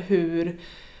påverkar hur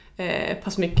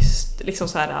pass mycket liksom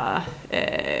så här,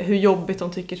 hur jobbigt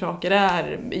de tycker saker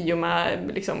är i och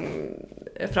med liksom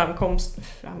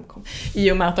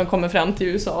i och med att de kommer fram till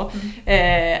USA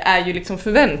är ju liksom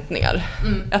förväntningar.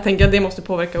 Jag tänker att det måste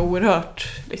påverka oerhört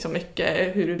liksom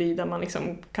mycket huruvida man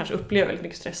liksom kanske upplever väldigt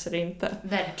mycket stress eller inte.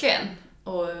 Verkligen.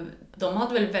 Och de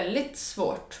hade väl väldigt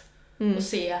svårt att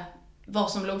se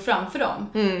vad som låg framför dem.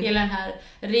 Hela den här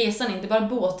resan, inte bara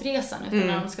båtresan, utan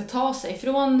när de ska ta sig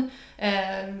från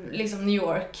liksom New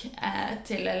York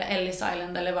till Ellis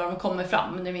Island eller var de kommer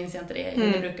fram. Nu minns jag inte det,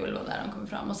 det brukar väl vara där de kommer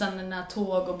fram. Och sen den här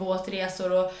tåg- och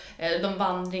båtresor och de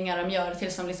vandringar de gör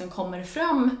tills de liksom kommer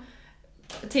fram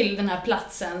till den här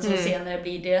platsen som senare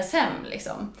blir deras hem.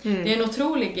 Liksom. Det är en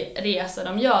otrolig resa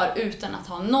de gör utan att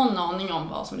ha någon aning om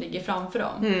vad som ligger framför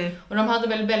dem. Och de hade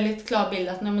väl väldigt klar bild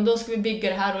att nej, men då ska vi bygga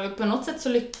det här, och på något sätt så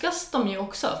lyckas de ju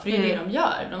också, för det är det de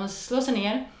gör. De slår sig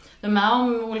ner, de är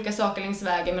om olika saker längs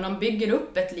vägen, men de bygger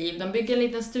upp ett liv. De bygger en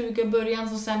liten stuga i början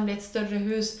som sen blir ett större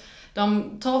hus.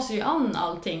 De tar sig ju an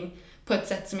allting på ett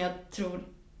sätt som jag tror,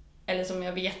 eller som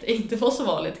jag vet inte var så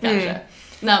vanligt kanske,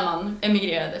 när man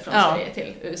emigrerade från Sverige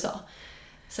till USA.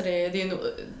 Så det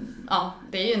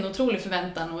är ju en otrolig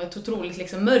förväntan och ett otroligt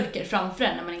liksom mörker framför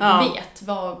en när man inte vet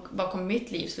vad kommer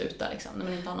mitt liv sluta liksom, när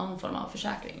man inte har någon form av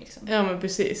försäkring liksom. Ja men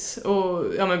precis.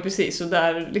 Och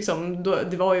där liksom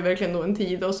det var ju verkligen då en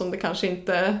tid då som det kanske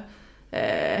inte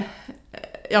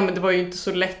men det var ju inte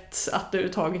så lätt att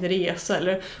överhuvudtaget resa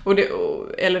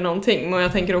eller någonting. Men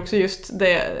jag tänker också just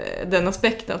den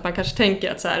aspekten att man kanske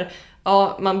tänker att så här,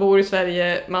 ja, man bor i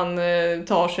Sverige, man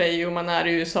tar sig och man är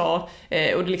i USA, och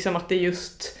det är liksom att det är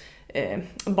just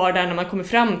bara där när man kommer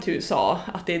fram till USA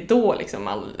att det är då liksom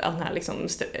all den här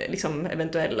liksom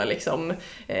eventuella liksom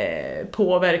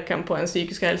påverkan på en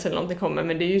psykisk hälsa eller någonting kommer.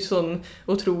 Men det är ju sån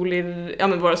otrolig, ja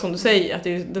men bara som du säger, att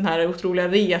det är, den här otroliga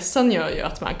resan gör ju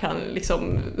att man kan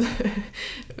liksom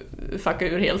fucka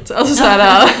ur helt. Alltså så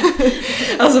här,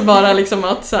 alltså bara liksom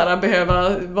att så här,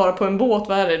 behöva vara på en båt,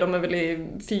 vad är det? De är väl i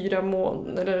 4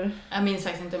 månader. Jag minns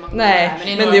faktiskt inte hur många månader,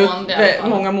 men det är några månader.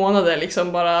 Många månader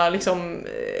liksom bara liksom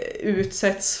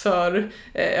utsätts för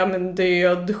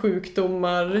död,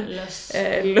 sjukdomar,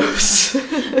 löss.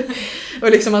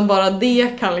 Och liksom att bara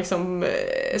det kan liksom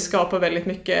skapa väldigt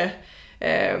mycket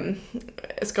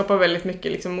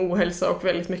liksom ohälsa och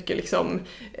väldigt mycket liksom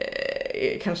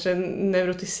kanske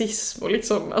neuroticism och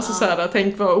liksom, alltså så här,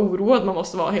 tänk vad oroad man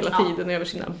måste vara hela tiden över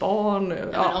sina barn.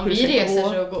 Ja, men om vi reser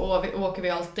så åker vi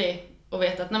alltid och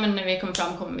vet att när vi kommer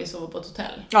fram kommer vi sova på ett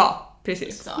hotell. Ja,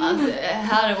 precis. Så att,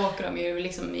 här åker de ju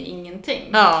liksom ingenting.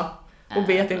 Ja, och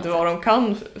vet inte vad de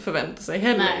kan förvänta sig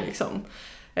heller. Nej. Liksom.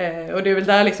 Och det är väl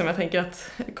där liksom jag tänker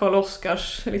att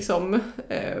Karl-Oskars liksom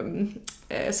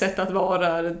sätt att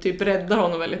vara typ räddar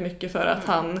honom väldigt mycket, för att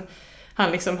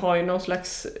han liksom har ju någon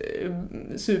slags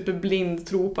superblind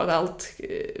tro på att allt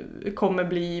kommer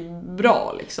bli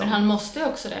bra liksom. Men han måste ju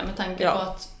också det med tanke på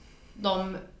att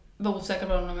de var osäkra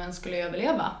på om de ens skulle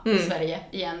överleva i Sverige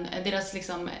igen. Deras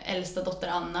liksom äldsta dotter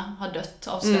Anna har dött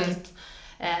av svält.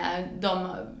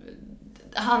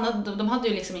 De hade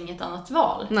ju liksom inget annat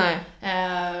val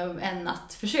än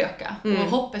att försöka. Och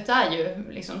hoppet är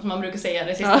ju, liksom, som man brukar säga,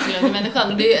 det sista som gör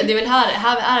människan. Det är väl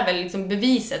här är väl liksom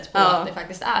beviset på att det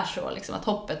faktiskt är så, liksom, att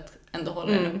hoppet ändå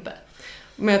håller en uppe.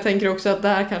 Men jag tänker också att det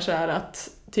här kanske är att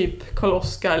typ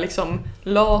Karl-Oskar liksom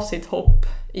la sitt hopp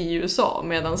i USA,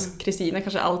 medan Kristina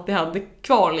kanske alltid hade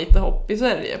kvar lite hopp i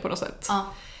Sverige på något sätt.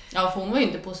 Ja, för hon var ju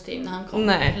inte positiv när han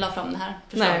la fram det här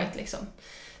förslaget. Liksom.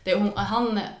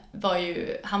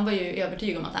 Han var ju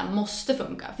övertygad om att det här måste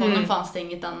funka. För honom fanns det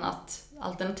inget annat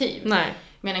alternativ. Nej.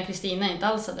 Medan Kristina inte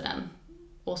alls hade den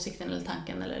åsikten eller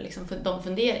tanken eller liksom för de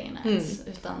funderingarna ens.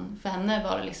 Utan för henne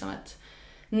var det liksom ett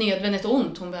nödvändigt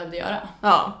ont hon behövde göra.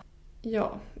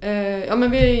 Ja,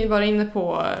 men vi har ju varit inne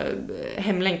på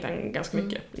hemlängtan ganska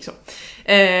mycket. Liksom.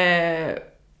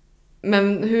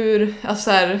 Men hur,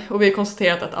 alltså här, och vi har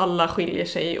konstaterat att alla skiljer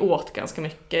sig åt ganska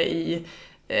mycket i,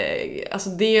 alltså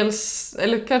dels,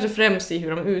 eller kanske främst i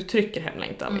hur de uttrycker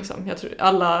hemlängtan. Liksom. Jag tror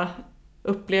alla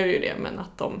upplever ju det, men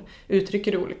att de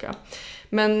uttrycker det olika.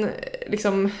 Men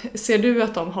liksom, ser du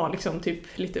att de har liksom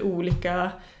typ lite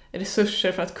olika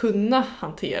resurser för att kunna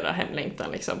hantera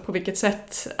hemlängtan? Liksom? På vilket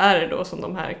sätt är det då som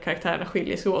de här karaktärerna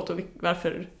skiljer sig åt, och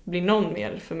varför blir någon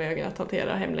mer förmögen att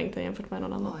hantera hemlängtan jämfört med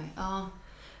någon annan?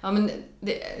 Ja, men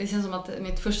det känns som att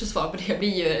mitt första svar på det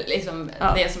blir ju liksom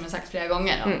det som jag sagt flera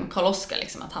gånger om Karl-Oskar,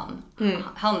 liksom, att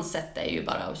hans sätt är ju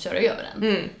bara att köra över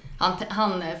den.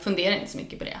 Han funderar inte så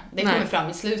mycket på det. Det kommer fram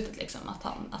i slutet liksom,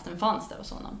 att den fanns där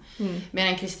hos honom.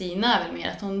 Medan Kristina är väl mer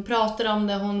att hon pratar om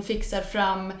det, hon fixar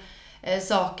fram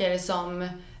saker som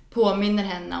påminner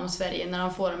henne om Sverige när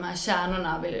de får de här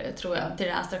kärnorna, tror jag, till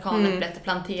det här astrakanet,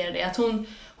 planterar det. Att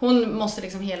hon måste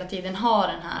liksom hela tiden ha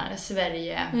den här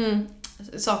Sverige,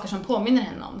 saker som påminner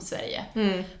henne om Sverige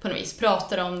på något vis.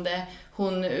 Pratar om det,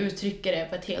 hon uttrycker det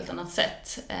på ett helt annat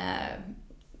sätt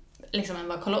liksom än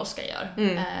vad Karl-Oskar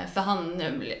gör. För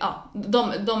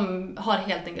de har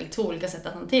helt enkelt två olika sätt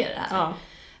att hantera det här.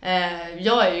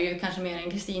 Jag är ju kanske mer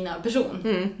en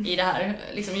Kristina-person i det här.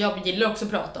 Liksom, jag gillar också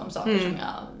att prata om saker som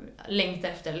jag längtar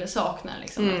efter eller saknar.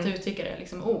 Liksom, att uttrycka det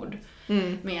liksom ord.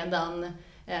 Medan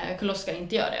Karl-Oskar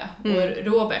inte gör det. Och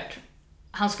Robert,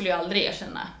 han skulle ju aldrig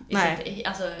erkänna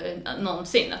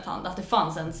någonsin att det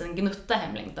fanns ens en gnutta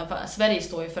hemlängtan. För Sverige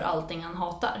står ju för allting han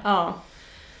hatar.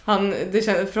 Det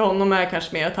känns, för honom är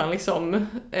kanske mer att han liksom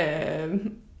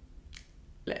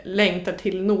längtar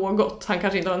till något. Han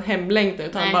kanske inte har en hemlängtan,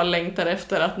 utan han bara längtar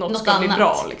efter att något ska bli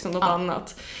bra, liksom, något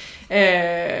annat.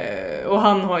 Och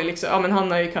han har ju liksom, men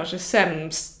han har ju kanske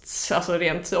sämst, alltså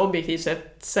rent objektivt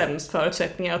sett sämst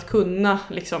förutsättningar att kunna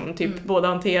liksom typ både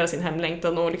hantera sin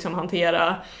hemlängtan och liksom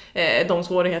hantera de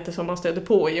svårigheter som man stöter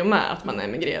på i och med att man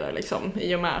emigrerar, liksom,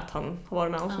 i och med att han har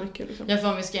varit med om så mycket. Liksom. Jag får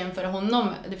om vi ska jämföra honom,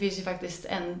 det finns ju faktiskt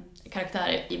en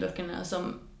karaktär i böckerna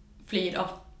som flyr av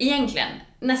egentligen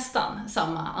nästan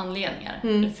samma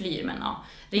anledningar, flyr men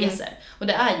reser. Och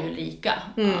det är ju Ulrika,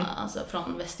 alltså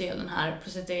från Västergöl, den här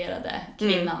prostituerade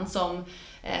kvinnan som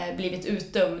blivit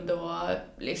utdömd och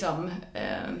liksom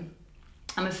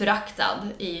föraktad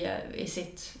i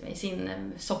sin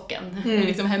socken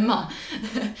liksom hemma.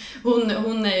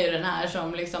 Hon är ju den här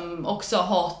som liksom också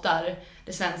hatar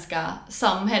det svenska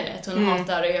samhället. Hon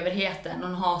hatar överheten,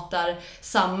 hon hatar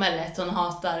samhället, hon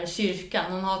hatar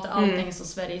kyrkan, hon hatar allting som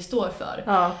Sverige står för.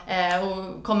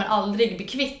 Och kommer aldrig bli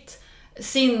kvitt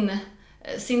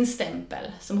sin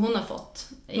stämpel som hon har fått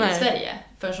i Sverige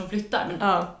förrän hon flyttar.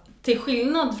 Men till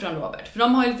skillnad från Robert, för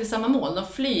de har ju lite samma mål, de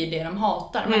flyr det de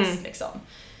hatar mest liksom.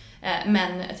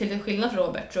 Men till skillnad från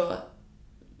Robert så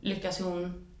lyckas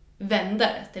hon vända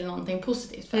det till någonting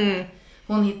positivt för henne.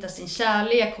 Hon hittar sin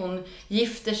kärlek, hon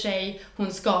gifter sig,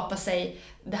 hon skapar sig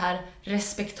det här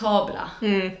respektabla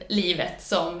livet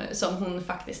som hon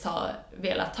faktiskt har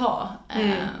velat ha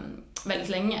väldigt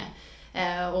länge.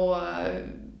 Och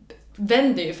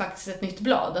vänder ju faktiskt ett nytt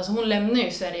blad. Alltså hon lämnar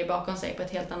ju Sverige bakom sig på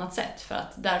ett helt annat sätt, för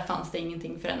att där fanns det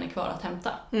ingenting för henne kvar att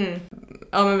hämta.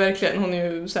 Ja, men verkligen, hon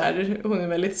är ju så här, hon är en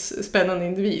väldigt spännande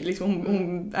individ liksom.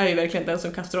 Hon är ju verkligen den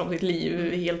som kastar om sitt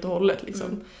liv helt och hållet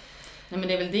liksom. Nej, men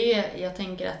det är väl det, jag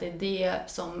tänker att det är det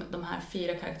som de här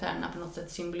 4 karaktärerna på något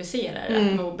sätt symboliserar.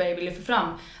 Att Moberg ville få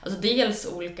fram, alltså dels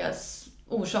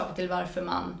orsaker till varför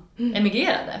man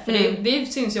emigrerade. För det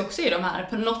syns ju också i de här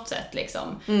på något sätt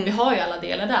liksom. Vi har ju alla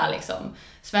delar där liksom.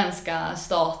 Svenska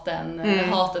staten,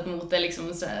 hatet mot det,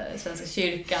 liksom, svenska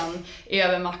kyrkan,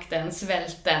 övermakten,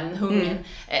 svälten, hungern.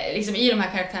 Liksom, i de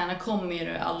här karaktärerna kommer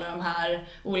ju alla de här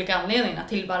olika anledningarna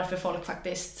till varför folk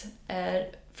faktiskt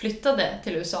flyttade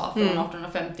till USA från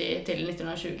 1850 till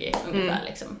 1920 ungefär.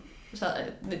 Liksom. Så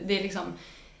det liksom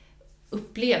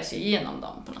upplevs ju genom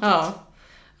dem på något sätt.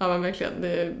 Ja, men verkligen.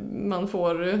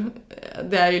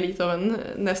 Det är ju lite av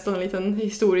nästan en liten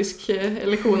historisk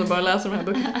lektion att bara läsa de här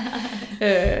böckerna.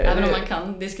 Även om man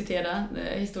kan diskutera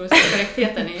historiska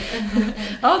korrektheten i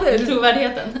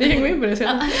trovärdigheten. Vi kan gå in på det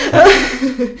sen.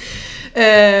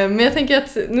 Men jag tänker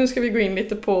att nu ska vi gå in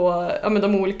lite på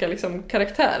de olika liksom,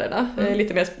 karaktärerna.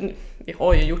 Lite mer, vi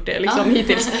har ju gjort det liksom,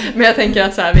 hittills. Men jag tänker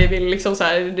att så här, vi vill liksom, så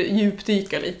här,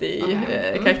 djupdyka lite i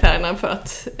karaktärerna för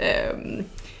att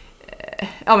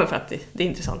för att det är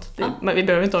intressant. Men vi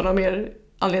behöver inte ha några mer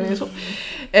anledningar så.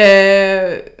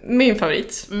 Min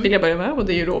favorit vill jag börja med, och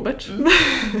det är ju Robert.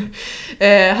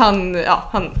 Han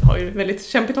har ju väldigt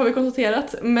kämpigt, har vi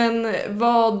konstaterat. Men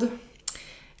vad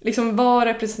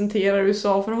representerar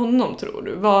USA för honom, tror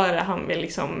du? Vad är det han vill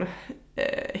liksom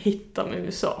hitta med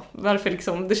USA? Varför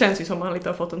liksom, det känns ju som att han lite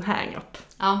har fått en hang-up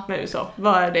med USA.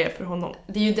 Vad är det för honom?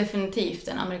 Det är ju definitivt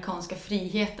den amerikanska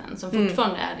friheten som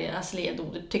fortfarande är deras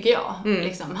ledord, tycker jag.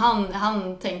 Liksom,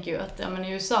 han tänker ju att i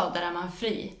USA, där är man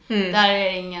fri. Där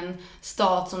är ingen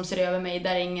stat som ser över mig,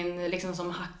 där är ingen liksom,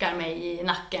 som hackar mig i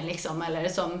nacken liksom, eller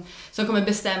som kommer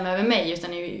bestämma över mig,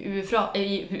 utan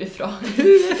i USA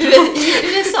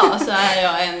så är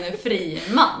jag en fri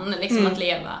man liksom, att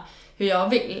leva hur jag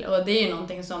vill, och det är ju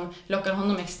någonting som lockar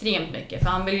honom extremt mycket, för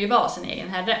han vill ju vara sin egen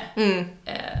herre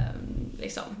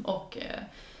liksom. Och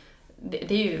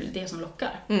det är ju det som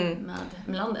lockar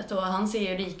med landet, och han ser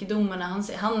ju rikedomarna,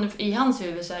 i hans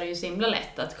huvud så är det ju så himla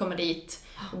lätt att komma dit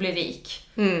och bli rik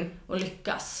och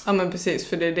lyckas. Ja, men precis,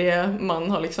 för det är det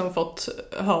man har liksom fått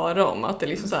höra om, att det är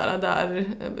liksom så här, där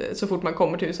så fort man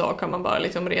kommer till USA kan man bara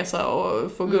liksom resa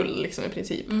och få guld liksom, i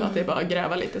princip. Att det är bara att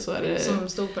gräva lite, så är det. Som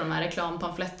stod på de här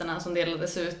reklampamfletterna som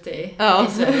delades ut i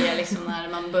Sverige liksom, när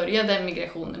man började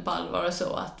migrationen på allvar och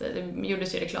så, att det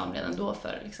gjordes ju reklam redan då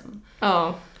för liksom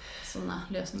sådana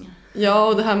lösningar. Ja,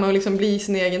 och det här med att liksom bli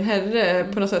sin egen herre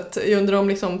på något sätt. Jag undrar om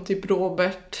liksom typ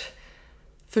Robert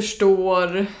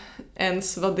förstår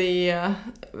ens vad det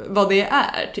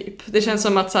är typ. Det känns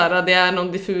som att så här, det är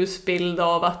någon diffus bild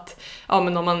av att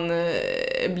men om man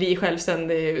blir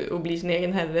självständig och blir sin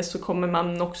egen herre så kommer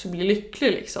man också bli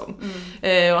lycklig liksom.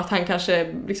 Och att han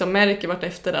kanske liksom märker vart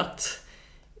efter att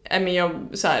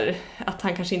att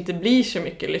han kanske inte blir så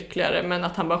mycket lyckligare, men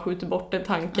att han bara skjuter bort den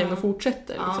tanken och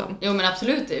fortsätter liksom. Jo, men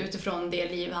absolut, utifrån det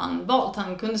liv han valt.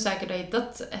 Han kunde säkert ha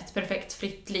hittat ett perfekt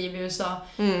fritt liv i USA,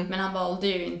 men han valde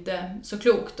ju inte så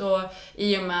klokt, och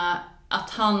i och med att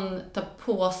han tar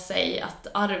på sig att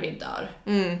Arvid dör,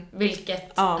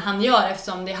 vilket han gör,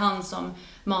 eftersom det är han som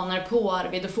manar på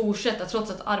Arvid att fortsätta,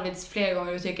 trots att Arvid flera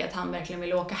gånger tycker att han verkligen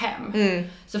vill åka hem.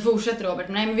 Så fortsätter Robert,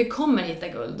 men vi kommer hitta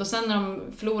guld. Och sen när de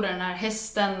förlorar den här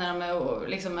hästen, när de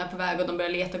är på väg och de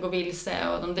börjar leta, gå vilse,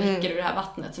 och de dricker ur det här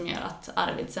vattnet som gör att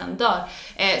Arvid sen dör.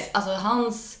 Alltså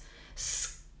hans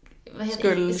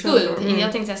skuld.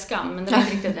 Jag tänkte säga skam, men det var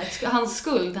inte riktigt rätt. Hans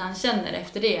skuld han känner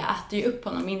efter det äter ju upp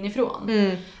honom inifrån.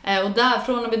 Och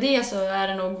från och med det så är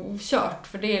det nog kört,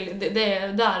 för det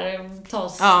där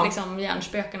tas liksom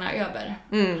hjärnspökarna över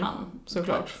han,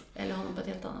 såklart. Eller honom på ett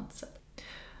helt annat sätt.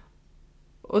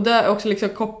 Och där också liksom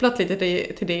kopplat lite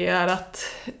till det är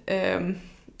att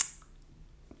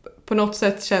på något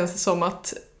sätt känns det som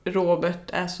att Robert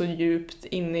är så djupt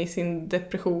inne i sin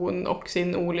depression och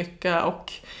sin olycka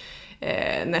och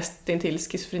nästintill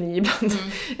schizofreni ibland.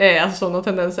 Alltså sådana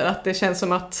tendenser, att det känns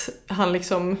som att han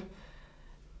liksom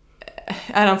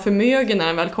är han förmögen när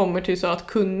han väl kommer till så att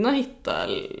kunna hitta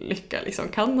lycka liksom.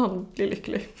 Kan han bli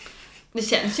lycklig? Det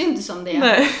känns ju inte som det.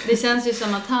 Nej. Det känns ju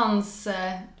som att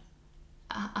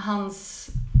hans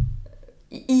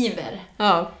iver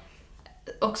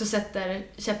också sätter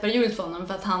käppar i hjulet för honom,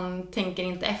 för att han tänker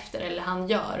inte efter, eller han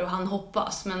gör och han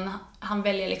hoppas, men han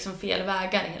väljer liksom fel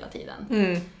vägar hela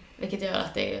tiden. Vilket gör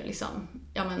att det är liksom,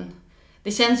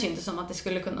 det känns ju inte som att det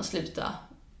skulle kunna sluta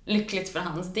lyckligt för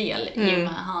hans del.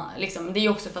 Liksom, det är ju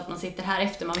också för att man sitter här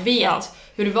efter, man vet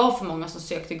hur det var för många som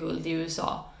sökte guld i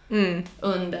USA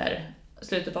under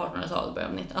slutet på 1800-talet,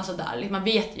 början av 1900-talet. Alltså där, man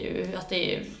vet ju att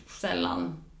det är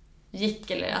sällan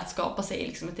gick, eller att skapa sig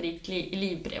liksom ett rikt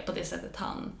liv på det sättet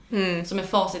han som är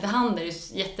facit i hand. Det är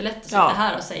ju jättelätt att sitta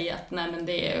här och säga att nej, men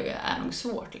det är nog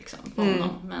svårt liksom för honom,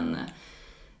 men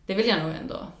det vill jag nog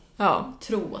ändå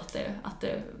tro att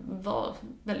det var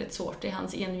väldigt svårt i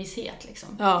hans envishet liksom.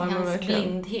 Ja, i hans verkligen.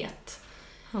 blindhet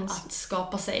att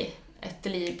skapa sig ett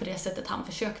liv på det sättet han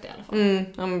försökte i alla fall.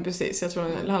 Ja, men precis. Jag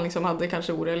tror han liksom hade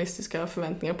kanske orealistiska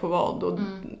förväntningar på vad och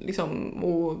liksom,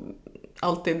 och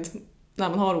alltid när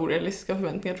man har orealistiska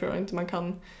förväntningar tror jag inte man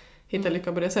kan hitta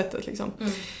lycka på det sättet liksom.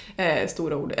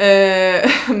 Stora ord.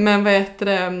 Men vad heter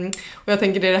det? Och jag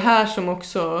tänker det är det här som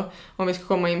också, om vi ska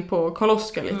komma in på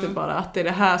Karl-Oskar lite bara, att det är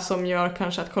det här som gör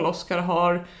kanske att Karl-Oskar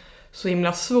har så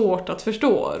himla svårt att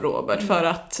förstå Robert, för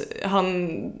att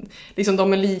han liksom,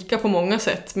 de är lika på många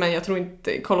sätt, men jag tror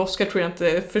inte Karl-Oskar tror jag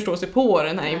inte förstår sig på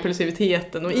den här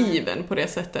impulsiviteten och ivern på det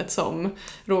sättet som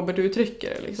Robert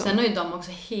uttrycker liksom. Sen har ju de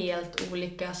också helt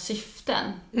olika syften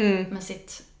med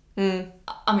sitt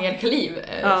Amerikaliv.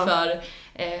 För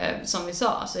som vi sa,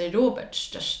 alltså är Roberts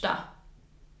största,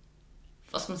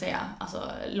 vad ska man säga, alltså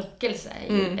lockelse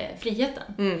i friheten.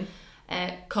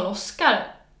 Karl-Oskar,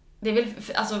 det är väl,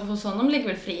 alltså hos honom ligger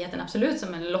väl friheten absolut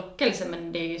som en lockelse,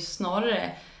 men det är ju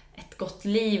snarare ett gott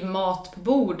liv, mat på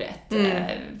bordet,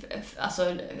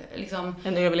 alltså liksom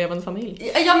en överlevande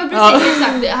familj. Ja men precis,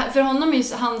 exakt. För honom är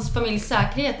ju hans familjs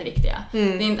säkerhet det viktiga. Det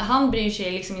är inte, han bryr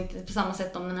sig liksom inte på samma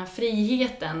sätt om den här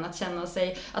friheten att känna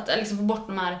sig, att liksom få bort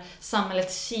de här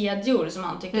samhällets kedjor som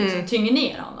han tycker liksom tynger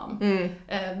ner honom.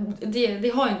 Det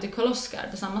har ju inte Karl-Oskar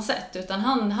på samma sätt, utan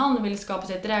han vill skapa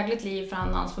sig ett drägligt liv för han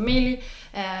och hans familj,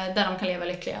 där de kan leva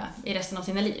lyckliga i resten av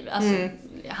sina liv. Alltså,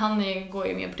 går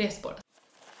ju med på det spåret.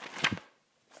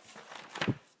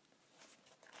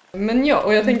 Men ja,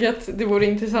 och jag tänker att det vore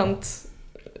intressant,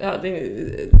 ja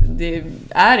det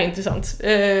är intressant,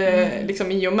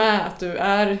 liksom i och med att du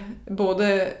är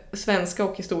både svenska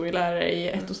och historielärare i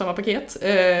ett och samma paket,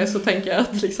 så tänker jag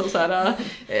att liksom så här,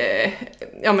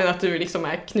 jag menar att du liksom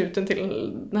är knuten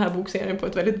till den här bokserien på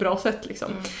ett väldigt bra sätt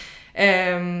liksom.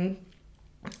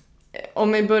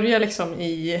 Om vi börjar liksom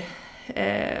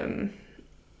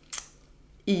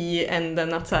i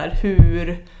änden att så här,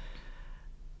 hur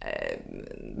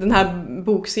den här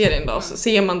bokserien då, så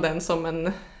ser man den som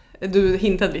en, du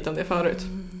hintade lite om det förut,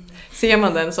 ser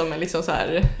man den som en liksom så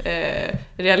här,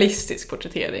 realistisk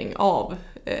porträttering av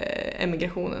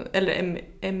emigrationen eller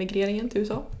emigreringen till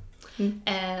USA?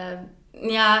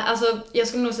 Ja, alltså jag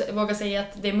skulle nog våga säga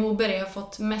att det Moberg har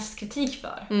fått mest kritik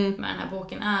för med den här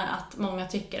boken är att många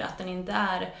tycker att den inte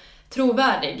är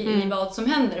trovärdig i vad som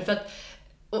händer, för att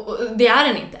och det är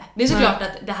den inte. Det är såklart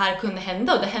att det här kunde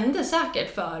hända, och det hände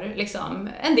säkert för liksom,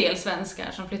 en del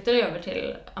svenskar som flyttade över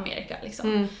till Amerika.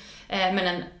 Liksom. Men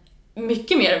en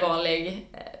mycket mer vanlig,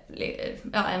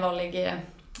 en vanlig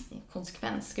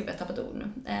konsekvens, gud jag tappat ord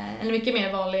nu. En mycket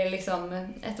mer vanlig, liksom,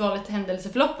 ett vanligt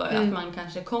händelseförlopp var att man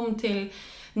kanske kom till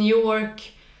New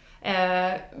York,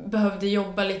 behövde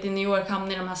jobba lite i New York,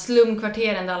 hamnade i de här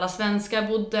slumkvarteren där alla svenskar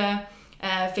bodde.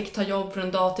 Fick ta jobb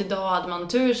från dag till dag. Hade man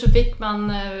tur så fick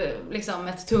man liksom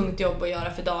ett tungt jobb att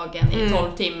göra för dagen i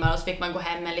 12 timmar, och så fick man gå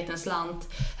hem med en liten slant.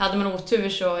 Hade man otur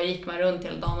så gick man runt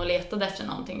hela dagen och letade efter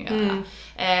någonting att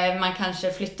göra. Man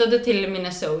kanske flyttade till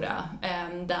Minnesota,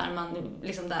 där man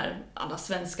liksom, där alla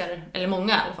svenskar, eller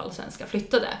många i alla fall svenskar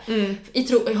flyttade,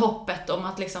 i hoppet om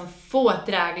att liksom få ett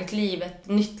drägligt liv, ett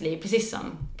nytt liv, precis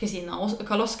som Kristina och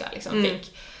Karl-Oskar liksom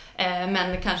fick.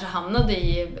 Men kanske hamnade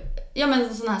i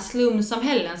sådana här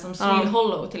slumsamhällen som Swede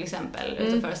Hollow till exempel,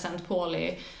 utanför St. Paul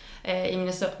i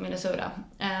Minnesota.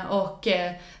 Och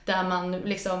där man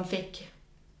liksom fick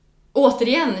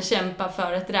återigen kämpa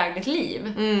för ett drägligt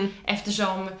liv.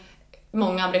 Eftersom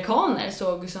många amerikaner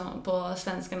såg på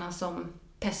svenskarna som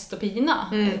pest och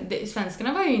pina.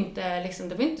 Svenskarna var ju inte, liksom,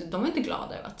 de var inte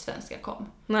glada över att svenskar kom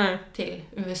till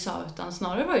USA, utan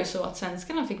snarare var det ju så att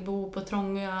svenskarna fick bo på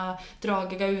trånga,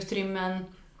 dragiga utrymmen,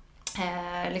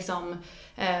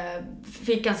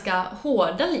 fick ganska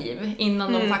hårda liv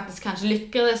innan de faktiskt kanske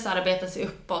lyckades arbeta sig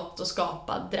uppåt och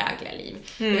skapa drägliga liv.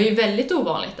 Det var ju väldigt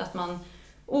ovanligt att man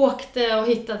åkte och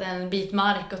hittade en bit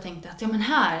mark och tänkte att ja, men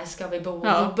här ska vi bo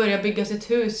och börja bygga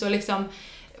sitt hus och liksom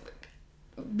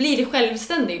blir det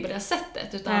självständig på det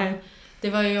sättet, utan det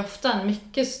var ju ofta en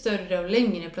mycket större och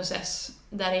längre process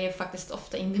där det faktiskt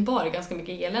ofta innebar ganska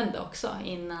mycket elände också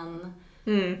innan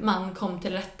man kom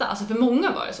till rätta. Alltså för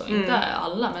många var det så, inte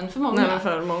alla, men för många. Nej,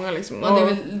 för många liksom. Och det är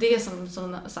väl det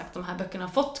som sagt de här böckerna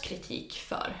har fått kritik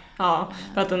för. Ja,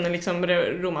 för att den är liksom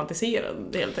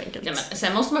romantiserad helt enkelt. Ja, men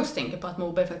sen måste man också tänka på att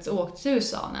Moberg faktiskt åkte till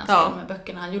USA när han skrev de här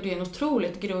böckerna. Han gjorde ju en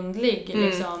otroligt grundlig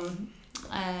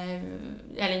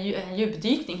en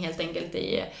djupdykning helt enkelt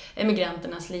i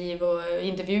emigranternas liv och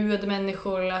intervjuade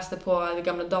människor, läste på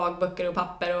gamla dagböcker och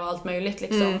papper och allt möjligt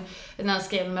liksom, när han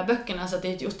skrev de här böckerna, så att det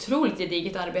är ett otroligt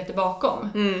gediget arbete bakom.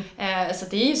 Så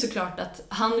det är ju såklart att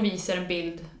han visar en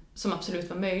bild som absolut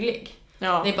var möjlig.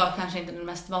 Ja. Det är bara kanske inte den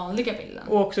mest vanliga bilden.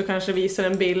 Och också kanske visar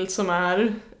en bild som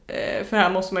är, för här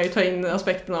måste man ju ta in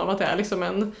aspekten av att det är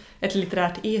liksom ett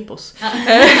litterärt epos.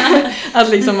 Att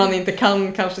liksom man inte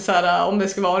kan kanske så här, om det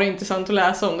ska vara intressant att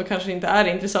läsa om, då kanske det inte är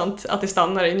intressant att det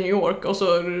stannar i New York och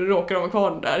så råkar de vara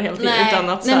kvar där hela tiden. Utan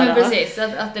att, nej men precis,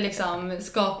 att det liksom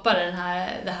skapar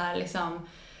det här liksom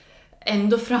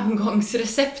ändå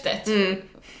framgångsreceptet.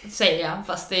 Säger jag,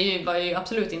 fast det var ju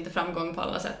absolut inte framgång på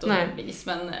alla sätt och vis,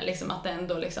 men liksom att det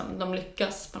ändå liksom, de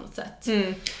lyckas på något sätt.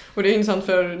 Och det är intressant,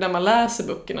 för när man läser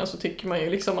böckerna så tycker man ju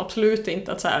liksom absolut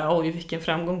inte att så här, oj vilken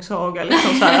framgångssaga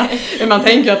liksom så här. Man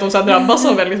tänker att de så här drabbas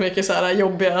av väldigt mycket så här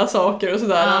jobbiga saker och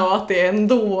sådär, och att det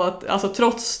ändå, alltså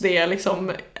trots det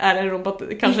liksom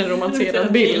är kanske en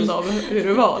romantiserad bild av hur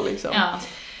det var liksom.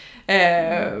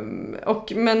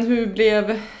 Men hur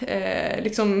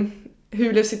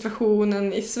blev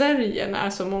situationen i Sverige när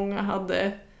så många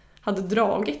hade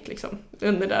dragit liksom,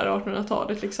 under det här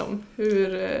 1800-talet? Liksom?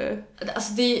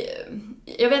 Alltså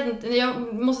jag vet inte,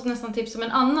 jag måste nästan tipsa om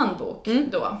en annan bok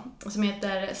då, som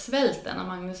heter Svälten av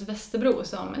Magnus Westerbro.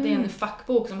 Det är en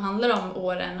fackbok som handlar om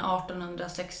åren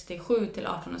 1867 till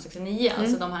 1869,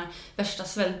 alltså de här värsta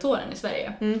svältåren i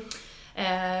Sverige.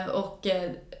 Och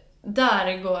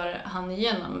där går han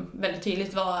igenom väldigt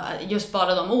tydligt just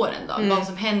bara de åren då, vad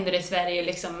som händer i Sverige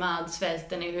liksom med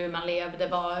svälten, i hur man levde,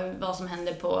 vad som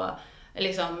händer på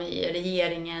liksom i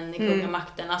regeringen, i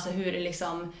kungamakten, alltså hur det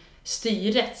liksom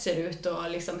styret ser ut och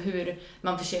liksom hur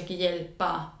man försöker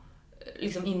hjälpa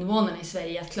liksom invånarna i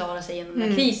Sverige att klara sig genom den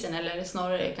här krisen, eller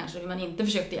snarare kanske hur man inte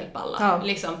försökte hjälpa alla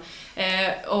liksom.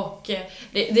 Och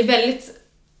det är väldigt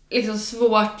liksom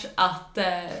svårt att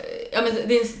men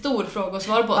det är en stor fråga att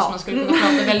svara på som man skulle kunna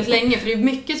prata väldigt länge, för det är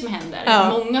mycket som händer.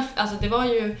 Många, alltså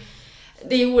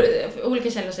det är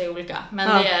olika källor säger olika,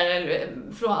 men det är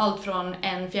allt från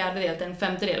 1/4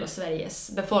 till 1/5 av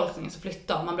Sveriges befolkning som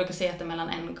flyttar. Man brukar säga att det är mellan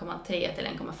 1,3 till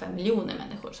 1,5 miljoner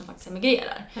människor som faktiskt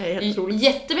emigrerar. Det är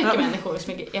jättemycket människor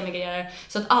som emigrerar,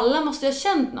 så att alla måste ha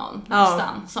känt någon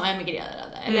någonstans som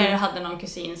emigrerade, eller hade någon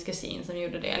kusins kusin som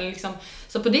gjorde det, eller liksom.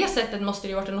 Så på det sättet måste det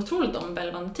ju varit en otroligt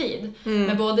omvälvande tid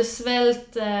med både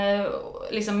svält,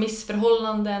 liksom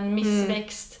missförhållanden,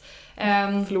 missväxt,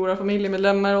 förlora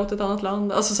familjemedlemmar åt ett annat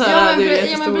land. Alltså så här,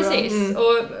 men precis.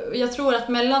 Och jag tror att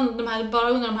mellan bara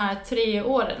under de här 3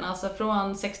 åren, alltså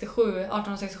från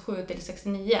 1867 till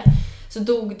 69, så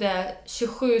dog det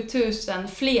 27 000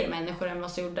 fler människor än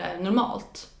vad som gjorde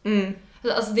normalt.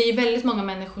 Alltså det är väldigt många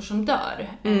människor som dör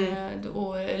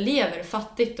och lever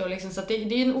fattigt och liksom, så att det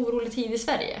är en orolig tid i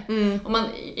Sverige. Och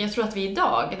jag tror att vi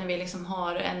idag, när vi liksom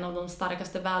har en av de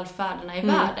starkaste välfärderna i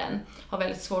världen, har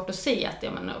väldigt svårt att se att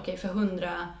för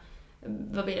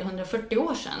 140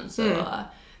 år sedan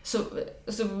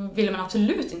så ville man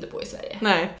absolut inte bo i Sverige.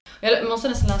 Nej. Jag måste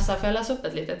nästan läsa, för jag läste upp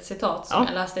ett litet citat som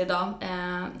jag läste idag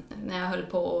när jag höll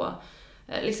på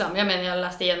liksom, jag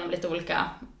läste igenom lite olika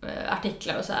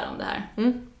artiklar och så här om det här.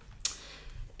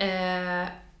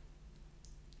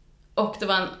 Och det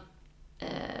var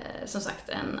som sagt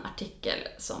en artikel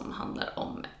som handlar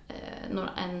om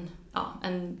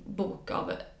en bok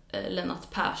av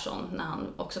Lennart Persson, när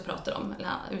han också pratar om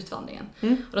utvandringen.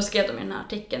 Och då skrev de i den här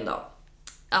artikeln då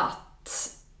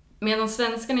att medan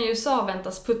svenskarna i USA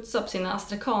väntas putsa på sina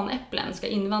astrakanäpplen, ska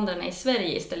invandrarna i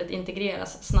Sverige istället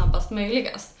integreras snabbast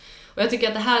möjligast. Och jag tycker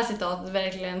att det här citatet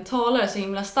verkligen talar så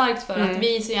himla starkt för att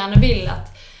vi så gärna vill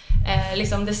att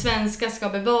liksom det svenska ska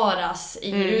bevaras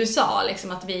i USA.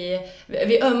 Liksom att vi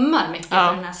ömmar mycket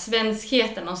för den här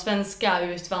svenskheten, de svenska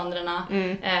utvandrarna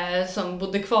som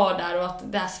bodde kvar där, och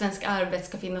att det här svenska arvet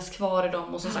ska finnas kvar i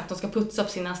dem, och som sagt de ska putsa på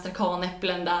sina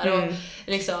astrakanäpplen där och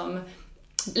liksom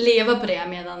leva på det,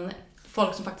 medan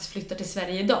folk som faktiskt flyttar till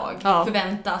Sverige idag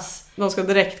förväntas. De ska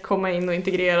direkt komma in och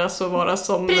integreras och vara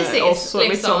som oss. Och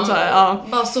liksom så här,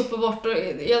 bara sopa bort. Och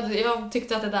jag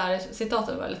tyckte att det där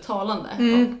citatet var väldigt talande.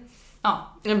 Ja,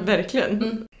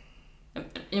 verkligen.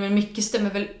 Men mycket stämmer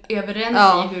väl överens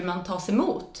i hur man tas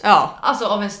emot. Alltså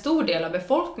av en stor del av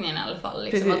befolkningen i alla fall.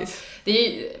 Liksom,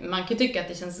 att man kan tycka att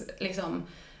det känns liksom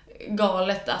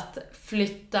galet att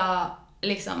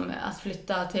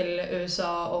flytta till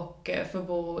USA och få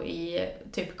bo i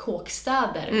typ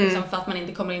kåkstäder liksom, för att man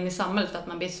inte kommer in i samhället, för att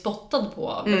man blir spottad på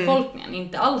av befolkningen.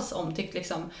 Inte alls omtyckt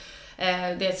liksom.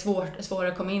 Det är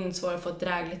svårare att komma in, svårare att få ett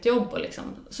drägligt jobb och liksom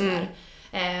sådär.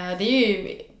 Det är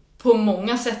ju på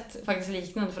många sätt faktiskt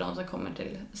liknande för de som kommer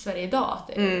till Sverige idag.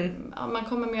 Att man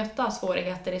kommer möta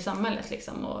svårigheter i samhället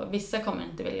liksom, och vissa kommer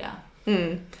inte vilja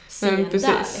scen precis.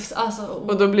 där. Liksom. Alltså,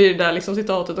 och då blir det där liksom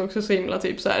citatet också så himla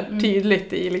typ så här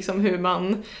tydligt i liksom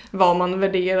vad man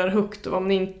värderar högt och vad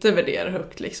man inte värderar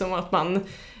högt. Liksom, att man,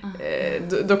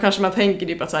 då kanske man tänker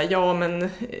typ att så här, ja men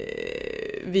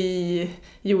vi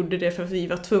gjorde det för att vi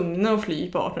var tvungna att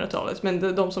fly på 1800-talet,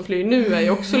 men de som flyr nu är ju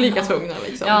också lika tvungna.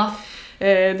 Liksom. Ja. Det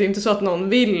är inte så att någon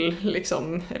vill,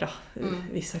 liksom, eller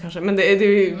vissa kanske, men det är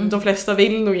ju, de flesta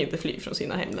vill nog inte fly från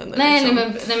sina hemländer. Nej,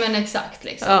 liksom. nej men exakt.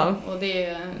 Liksom. Ja. Och det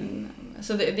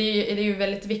är ju en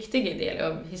väldigt viktig del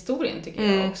av historien tycker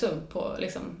jag också, på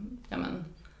liksom,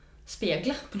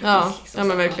 spegla på något vis, liksom, ja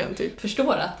men verkligen typ.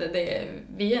 Förstår att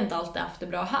vi är inte alltid haft det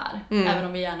bra här, även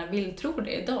om vi gärna vill tro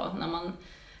det idag när man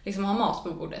liksom har mat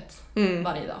på bordet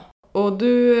varje dag. Och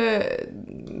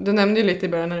du nämnde ju lite i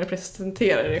början när du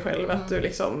presenterade dig själv att du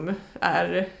liksom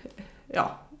är,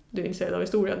 du är intresserad av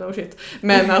historia, no shit.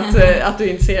 Men att du är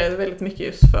intresserad väldigt mycket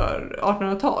just för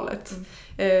 1800-talet.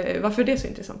 Varför är det så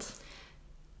intressant?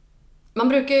 Man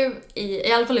brukar ju,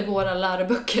 i alla fall i våra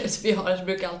läroböcker så vi har, så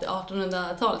brukar alltid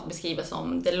 1800-talet beskrivas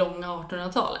som det långa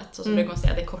 1800-talet. Och så brukar man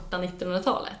säga det korta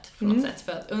 1900-talet på något sätt.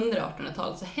 För att under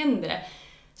 1800-talet så händer det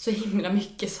så himla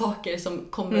mycket saker som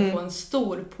kommer få en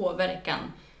stor påverkan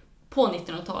på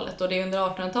 1900-talet. Och det är under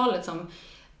 1800-talet som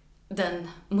den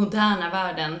moderna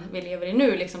världen vi lever i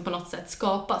nu liksom på något sätt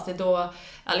skapas. Det är då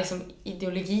liksom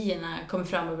ideologierna kommer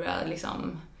fram och börjar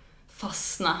liksom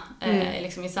fastna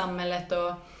liksom i samhället.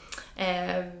 Och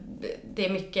det är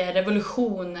mycket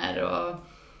revolutioner och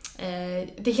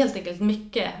det är helt enkelt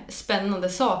mycket spännande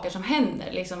saker som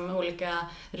händer, liksom olika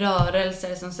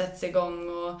rörelser som sätts igång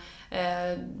och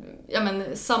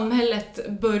samhället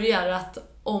börjar att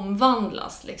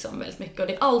omvandlas liksom väldigt mycket, och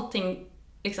det är allting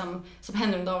liksom som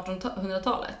händer under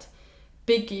 1800-talet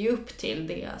bygger ju upp till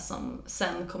det som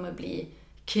sen kommer bli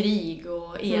krig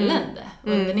och elände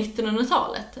under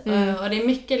 1900-talet. Och det är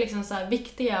mycket liksom så här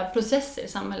viktiga processer i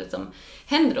samhället som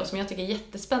händer då, som jag tycker är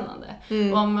jättespännande.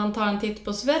 Och om man tar en titt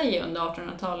på Sverige under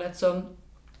 1800-talet så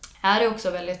är det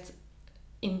också väldigt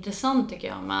intressant tycker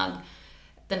jag med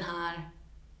den här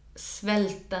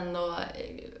svälten och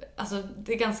alltså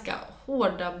det ganska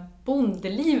hårda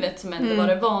bondelivet som ändå var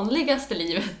det vanligaste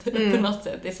livet på något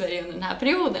sätt i Sverige under den här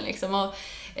perioden liksom. Och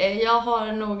jag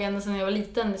har nog ända sedan jag var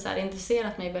liten så här,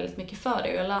 intresserat mig väldigt mycket för det,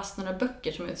 och jag har läst några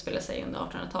böcker som utspelar sig under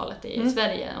 1800-talet i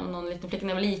Sverige om någon liten flicka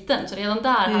när jag var liten, så redan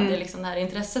där hade jag liksom det här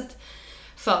intresset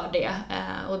för det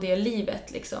och det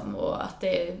livet liksom, och att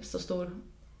det är så stor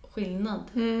skillnad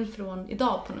från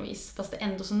idag på något vis, fast det är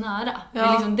ändå så nära. Ja, det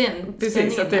är liksom den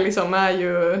precis, att det liksom är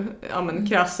ju,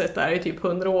 krasset är ju typ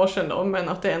 100 år sedan då, men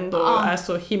att det ändå är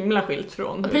så himla skilt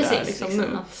från hur precis, det är liksom nu.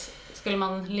 Att skulle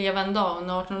man leva en dag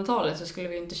under 1800-talet så skulle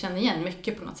vi inte känna igen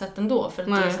mycket på något sätt ändå, för att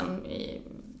det, liksom,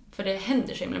 för det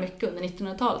händer så himla mycket under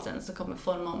 1900-talet sen så kommer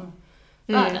forma om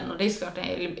världen, och det är klart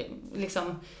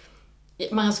liksom,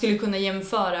 man skulle kunna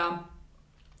jämföra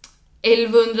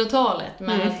 1100-talet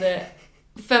med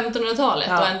 1500-talet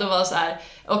och ändå vara så här: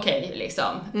 okej,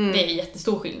 liksom, det är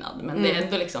jättestor skillnad, men det är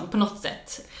ändå liksom på något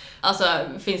sätt, alltså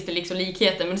finns det liksom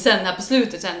likheter, men sen här på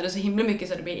slutet så händer det så himla mycket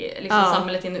så det blir liksom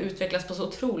samhället hinner utvecklas på så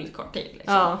otroligt kort tid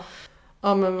liksom.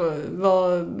 Ja, men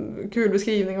vad kul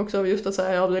beskrivning också av just att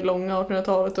säga av det långa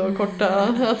 1800-talet och korta,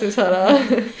 att det är så här,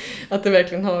 att det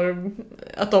verkligen har,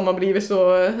 att de har blivit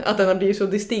så, att den har blivit så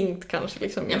distinkt kanske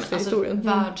liksom just i historien.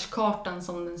 Världskartan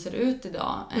som den ser ut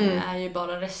idag är ju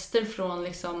bara rester från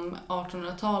liksom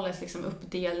 1800-talets liksom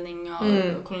uppdelning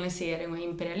av kolonisering och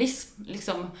imperialism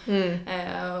liksom.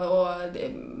 Och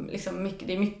det, liksom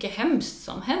det är mycket hemskt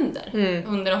som händer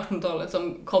under 1800-talet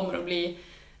som kommer att bli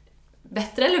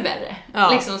bättre eller värre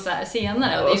liksom så här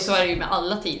senare, och det är så är det ju med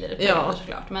alla tider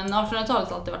såklart, men 1800-talet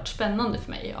har alltid varit spännande för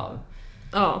mig av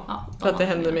för att det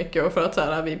händer mycket, och för att så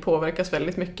här, vi påverkas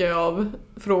väldigt mycket av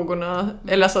frågorna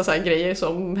eller så här, grejer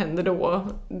som händer då,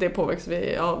 det påverkas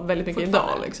vi av väldigt mycket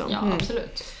idag liksom.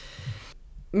 Absolut.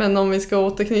 Men om vi ska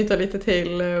återknyta lite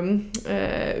till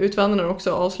Utvandrarna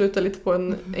också, avsluta lite på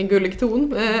en gullig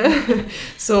ton.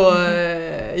 Så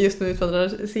just med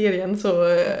Utvandrarserien så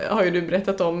har ju du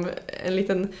berättat om en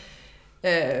liten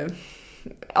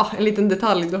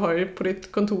detalj du har på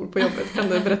ditt kontor på jobbet. Kan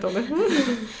du berätta om det?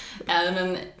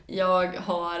 Men jag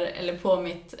har, eller på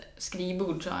mitt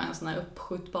skrivbord så har jag en sån här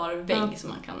uppskjutbar vägg som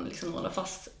man kan liksom måla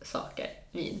fast saker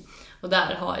vid. Och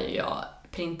där har ju jag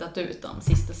printat ut de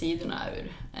sista sidorna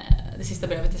ur det sista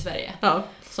brevet till Sverige.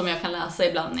 Som jag kan läsa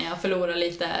ibland när jag förlorar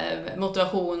lite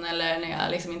motivation eller när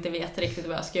jag liksom inte vet riktigt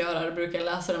vad jag ska göra. Då brukar jag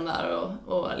läsa dem där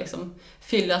och liksom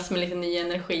fyllas med lite ny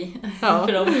energi.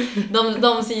 För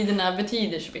de sidorna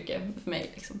betyder så mycket för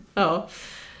mig. Liksom.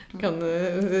 Kan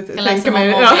läsa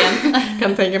mig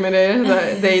kan tänka mig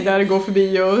dig där gå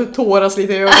förbi och tåras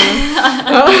lite i ögonen.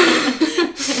 Ja.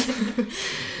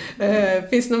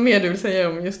 Finns det något mer du vill säga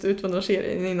om just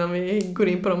Utvandrarserien innan vi går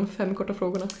in på de 5 korta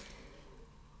frågorna?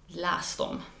 Läs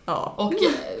dem. Ja. Och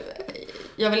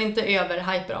jag vill inte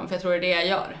överhypa dem, för jag tror det är det jag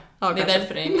gör. Ja, det är kanske.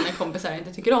 därför mina kompisar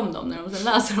inte tycker om dem när de sen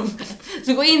läser dem.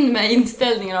 Så gå in med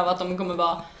inställningen av att de kommer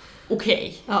vara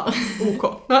okej. Ja,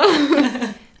 OK.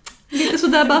 Lite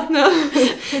sådär bara.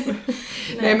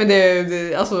 Nej, men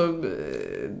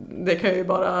det kan ju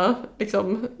bara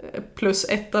liksom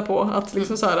 +1 på att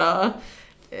liksom så här,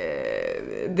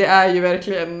 det är ju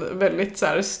verkligen väldigt så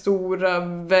här stora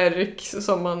verk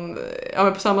som man, ja,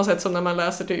 men på samma sätt som när man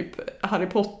läser typ Harry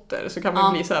Potter så kan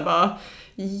man bli så här bara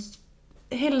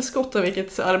helskotta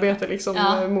vilket arbete liksom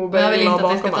Moberg jag vill inte la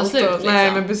att det ska bakom ta allt. slut liksom.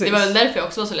 Nej, men precis. Det var väl därför jag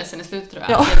också var så ledsen i slutet, tror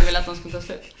jag. Ja. Jag ville att de skulle ta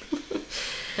slut.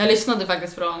 Jag lyssnade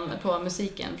faktiskt på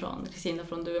musiken från Kristina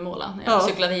från Duvemåla när jag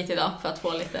cyklade hit idag för att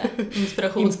få lite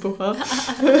inspiration.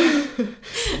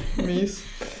 Mys.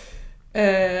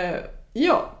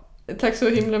 Ja, tack så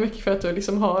himla mycket för att du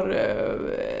liksom har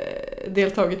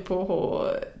deltagit på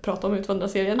att prata om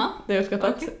Utvandrarserien. Ja, det är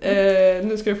uppskattat. okay.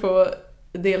 Nu ska du få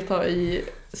delta i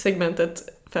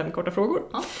segmentet 5 korta frågor.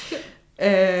 Ja,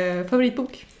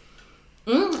 favoritbok?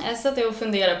 Jag satt och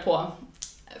funderade på,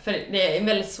 för det är en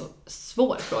väldigt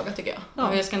svår fråga tycker jag.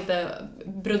 Ja. Jag ska inte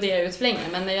brodera ut för länge,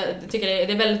 men jag tycker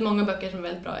det är väldigt många böcker som är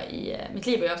väldigt bra i mitt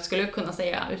liv och jag skulle kunna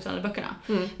säga Utvandrarböckerna.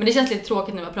 Men det känns lite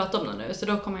tråkigt när vi pratar om dem nu, så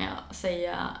då kommer jag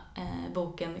säga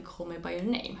boken Call Me By Your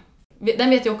Name. Den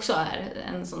vet jag också är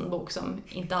en sån bok som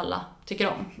inte alla tycker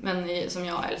om, men som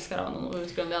jag älskar av någon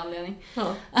outgrundlig anledning.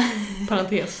 Ja.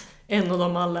 Parentes. En av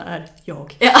dem alla är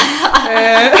jag. Ja.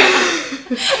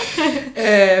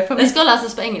 Den ska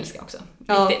läsas på engelska också.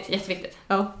 Viktigt, jätteviktigt.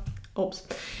 Ja, obs.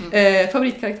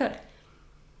 Favoritkaraktär?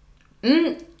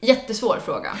 Jättesvår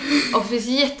fråga. Och det finns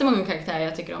jättemånga karaktärer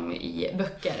jag tycker om i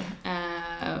böcker.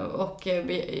 Och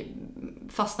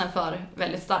fastnar för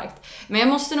väldigt starkt. Men jag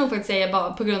måste nog faktiskt säga,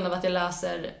 bara på grund av att jag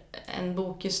läser en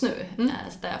bok just nu,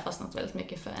 så där jag har fastnat väldigt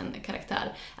mycket för en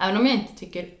karaktär. Även om jag inte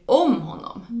tycker om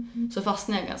honom, så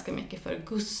fastnar jag ganska mycket för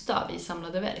Gustav i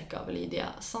Samlade verk av Lydia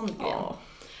Sandgren.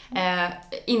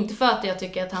 Inte för att jag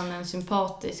tycker att han är en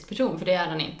sympatisk person, för det är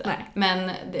han inte. Nej.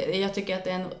 Men jag tycker att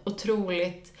det är en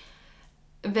otroligt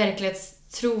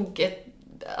verklighetstroget,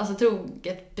 alltså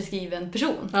troget beskriven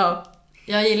person. Ja.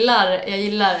 Jag gillar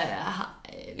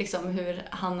liksom hur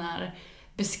han är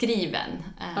beskriven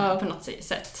på något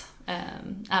sätt.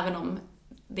 Även om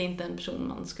det inte är en person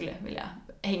man skulle vilja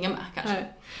hänga med kanske.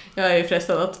 Nej. Jag är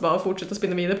frestad att bara fortsätta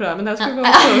spinna vidare på det här, men det här ska vara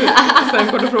också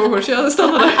 5 korta frågor, så jag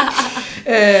stannar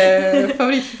där.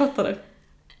 Favoritförfattare?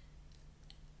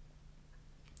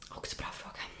 Också bra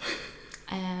fråga.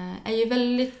 Jag är ju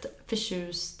väldigt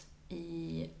förtjust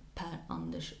i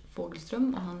Per-Anders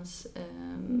Fogelström och hans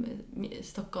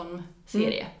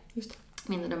Stockholm-serie. Just det.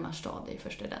 Min drömmars stad är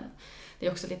först i den. Det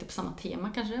är också lite på samma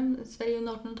tema kanske, Sverige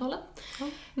under 1800-talet.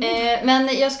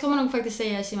 Men jag ska nog faktiskt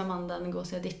säga Chimamanda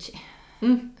Ngozi Adichie.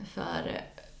 För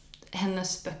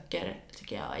hennes böcker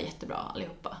tycker jag är jättebra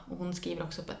allihopa. Och hon skriver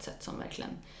också på ett sätt som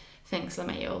verkligen fängslar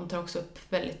mig. Och hon tar också upp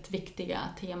väldigt viktiga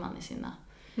teman i sina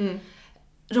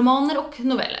romaner och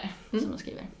noveller som hon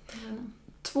skriver.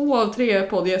 2 av 3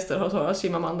 poddgäster har svarat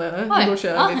Chimamanda Ngozi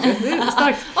Adichie. Det är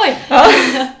starkt. Oj! Ja,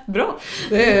 bra.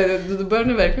 Då börjar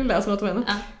ni verkligen läsa något av henne.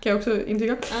 Kan jag också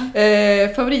intyga.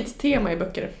 Favorittema i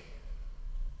böcker?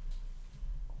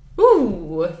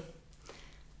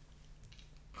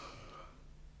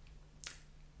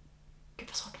 Gud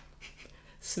vad svårt.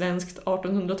 Svenskt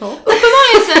 1800-tal.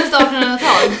 Uppenbarligen svenskt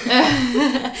 1800-tal.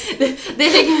 Det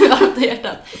ligger mig varmt i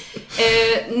hjärtat.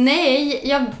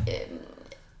 Nej,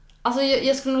 alltså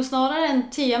jag skulle nog snarare en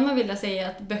tema vilja säga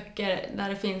att böcker där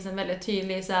det finns en väldigt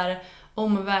tydlig så här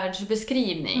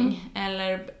omvärldsbeskrivning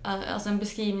eller alltså en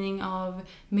beskrivning av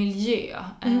miljö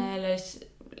eller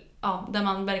där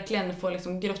man verkligen får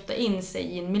liksom grotta in sig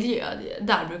i en miljö.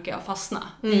 Där brukar jag fastna.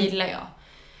 Det gillar jag.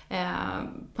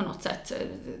 På något sätt.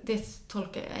 Det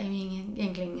tolkar jag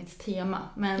egentligen inget tema.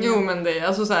 Men Jo, men det är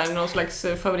alltså så här någon slags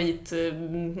favorit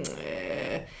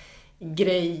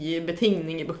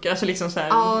betingning i böcker, alltså liksom så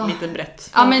här lite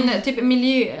brett. Ja, men typ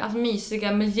miljö, alltså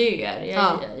mysiga miljöer.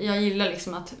 Jag gillar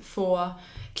liksom att få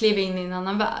kliva in i en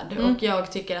annan värld och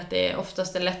jag tycker att det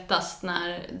oftast är lättast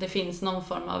när det finns någon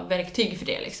form av verktyg för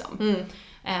det liksom.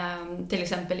 Till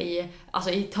exempel i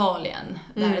Italien,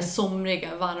 det här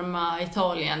somriga, varma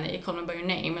Italien i Call Me By Your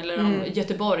Name, eller om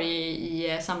Göteborg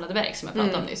i Samlade verk som jag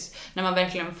pratade om nyss. När man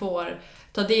verkligen får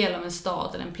ta del av en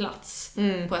stad eller en plats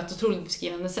på ett otroligt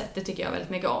beskrivande sätt, det tycker jag väldigt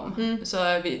mycket om. Så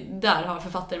där har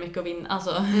författare mycket att vinna.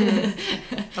 Alltså,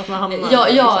 att man hamnar,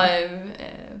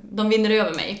 de vinner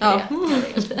över mig på det.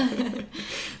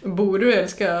 Borde du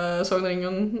älska Sagan om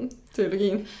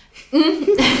ringen-trilogin?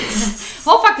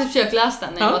 Har faktiskt försökt läsa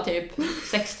den när jag var typ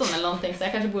 16 eller någonting, så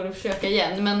jag kanske borde försöka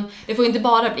igen, men det får inte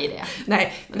bara bli det.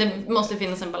 Nej. Det måste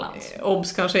finnas en balans.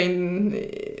 Obs kanske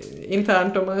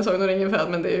internt om man är Sagan om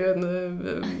ringen-fan, men det är ju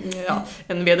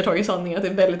en vedertagen sanning att det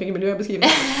är väldigt mycket miljöbeskrivning.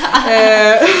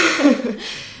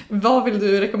 Vad vill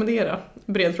du rekommendera?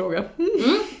 Bred fråga.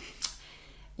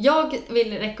 Jag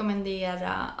vill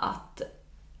rekommendera att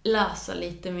läsa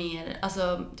lite mer,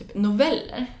 typ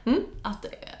noveller. Att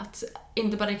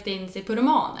inte bara rikta in sig på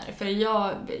romaner. För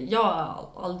jag har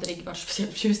aldrig varit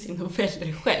speciellt förtjust i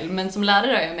noveller själv. Men som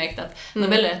lärare har jag märkt att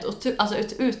noveller är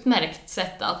ett utmärkt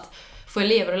sätt att få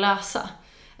elever att läsa.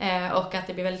 Och att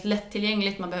det blir väldigt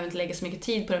lättillgängligt, man behöver inte lägga så mycket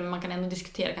tid på det, men man kan ändå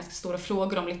diskutera ganska stora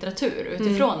frågor om litteratur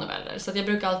utifrån noveller. Så att jag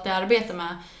brukar alltid arbeta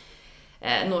med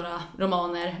några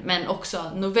romaner, men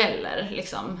också noveller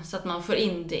liksom, så att man får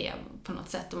in det på något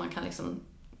sätt och man kan liksom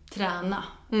träna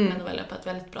med noveller på ett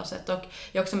väldigt bra sätt. Och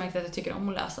jag har också märkt att jag tycker om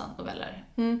att läsa noveller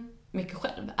mycket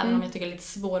själv, även om jag tycker det är lite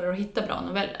svårare att hitta bra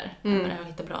noveller än att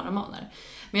hitta bra romaner.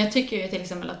 Men jag tycker ju till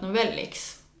exempel att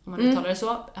Novellix, om man uttalar det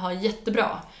så, har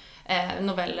jättebra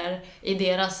noveller i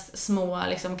deras små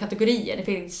liksom, kategorier. Det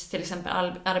finns till exempel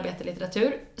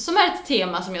arbetarlitteratur, som är ett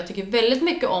tema som jag tycker väldigt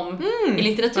mycket om i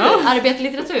litteratur.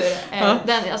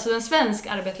 Arbetarlitteratur. Den svensk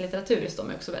arbetarlitteratur står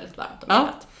mig också väldigt varmt om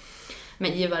hjärtat.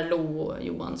 Med Ivar Lo och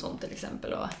Johansson till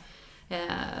exempel. Och,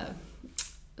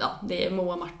 det är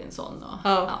Moa Martinsson och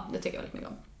det tycker jag väldigt mycket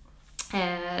om.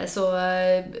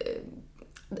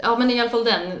 Men i alla fall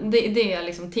det är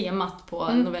liksom temat på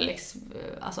Novellix,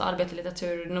 alltså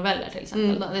arbetarlitteraturnoveller till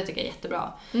exempel. Det tycker jag är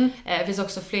jättebra. Det finns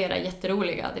också flera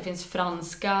jätteroliga. Det finns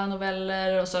franska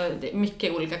noveller och så det är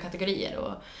mycket olika kategorier.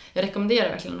 Och jag rekommenderar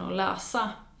verkligen att läsa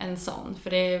en sån, för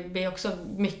det blir också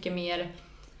mycket mer,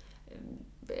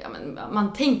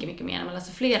 man tänker mycket mer när man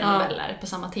läser flera noveller på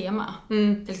samma tema.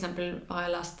 Till exempel har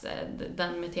jag läst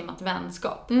den med temat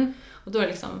vänskap. Och då är det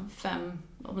liksom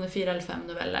 4 eller 5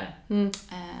 noveller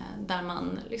där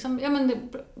man liksom,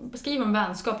 beskriver en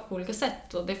vänskap på olika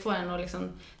sätt, och det får en att liksom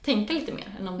tänka lite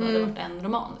mer än om det hade varit en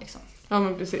roman liksom. Ja,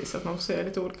 men precis, att man får se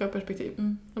lite olika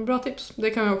perspektiv. En bra tips. Det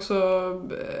kan vi också,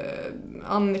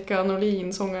 Annika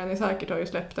Norlin, sångaren i Säkert, har ju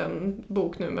släppt en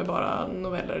bok nu med bara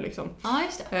noveller liksom. Ja,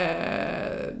 just det.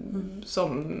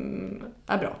 Som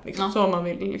är bra liksom. Så om man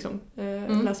vill liksom,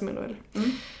 läsa mer noveller.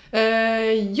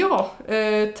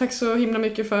 Tack så himla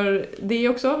mycket för det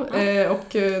också.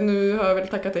 Och nu har jag väl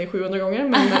tackat dig 700 gånger,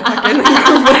 men tack en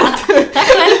gång för att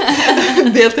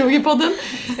deltog i podden.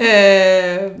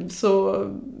 Så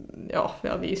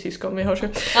vi är syskon, vi hörs ju.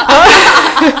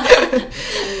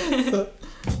 Så.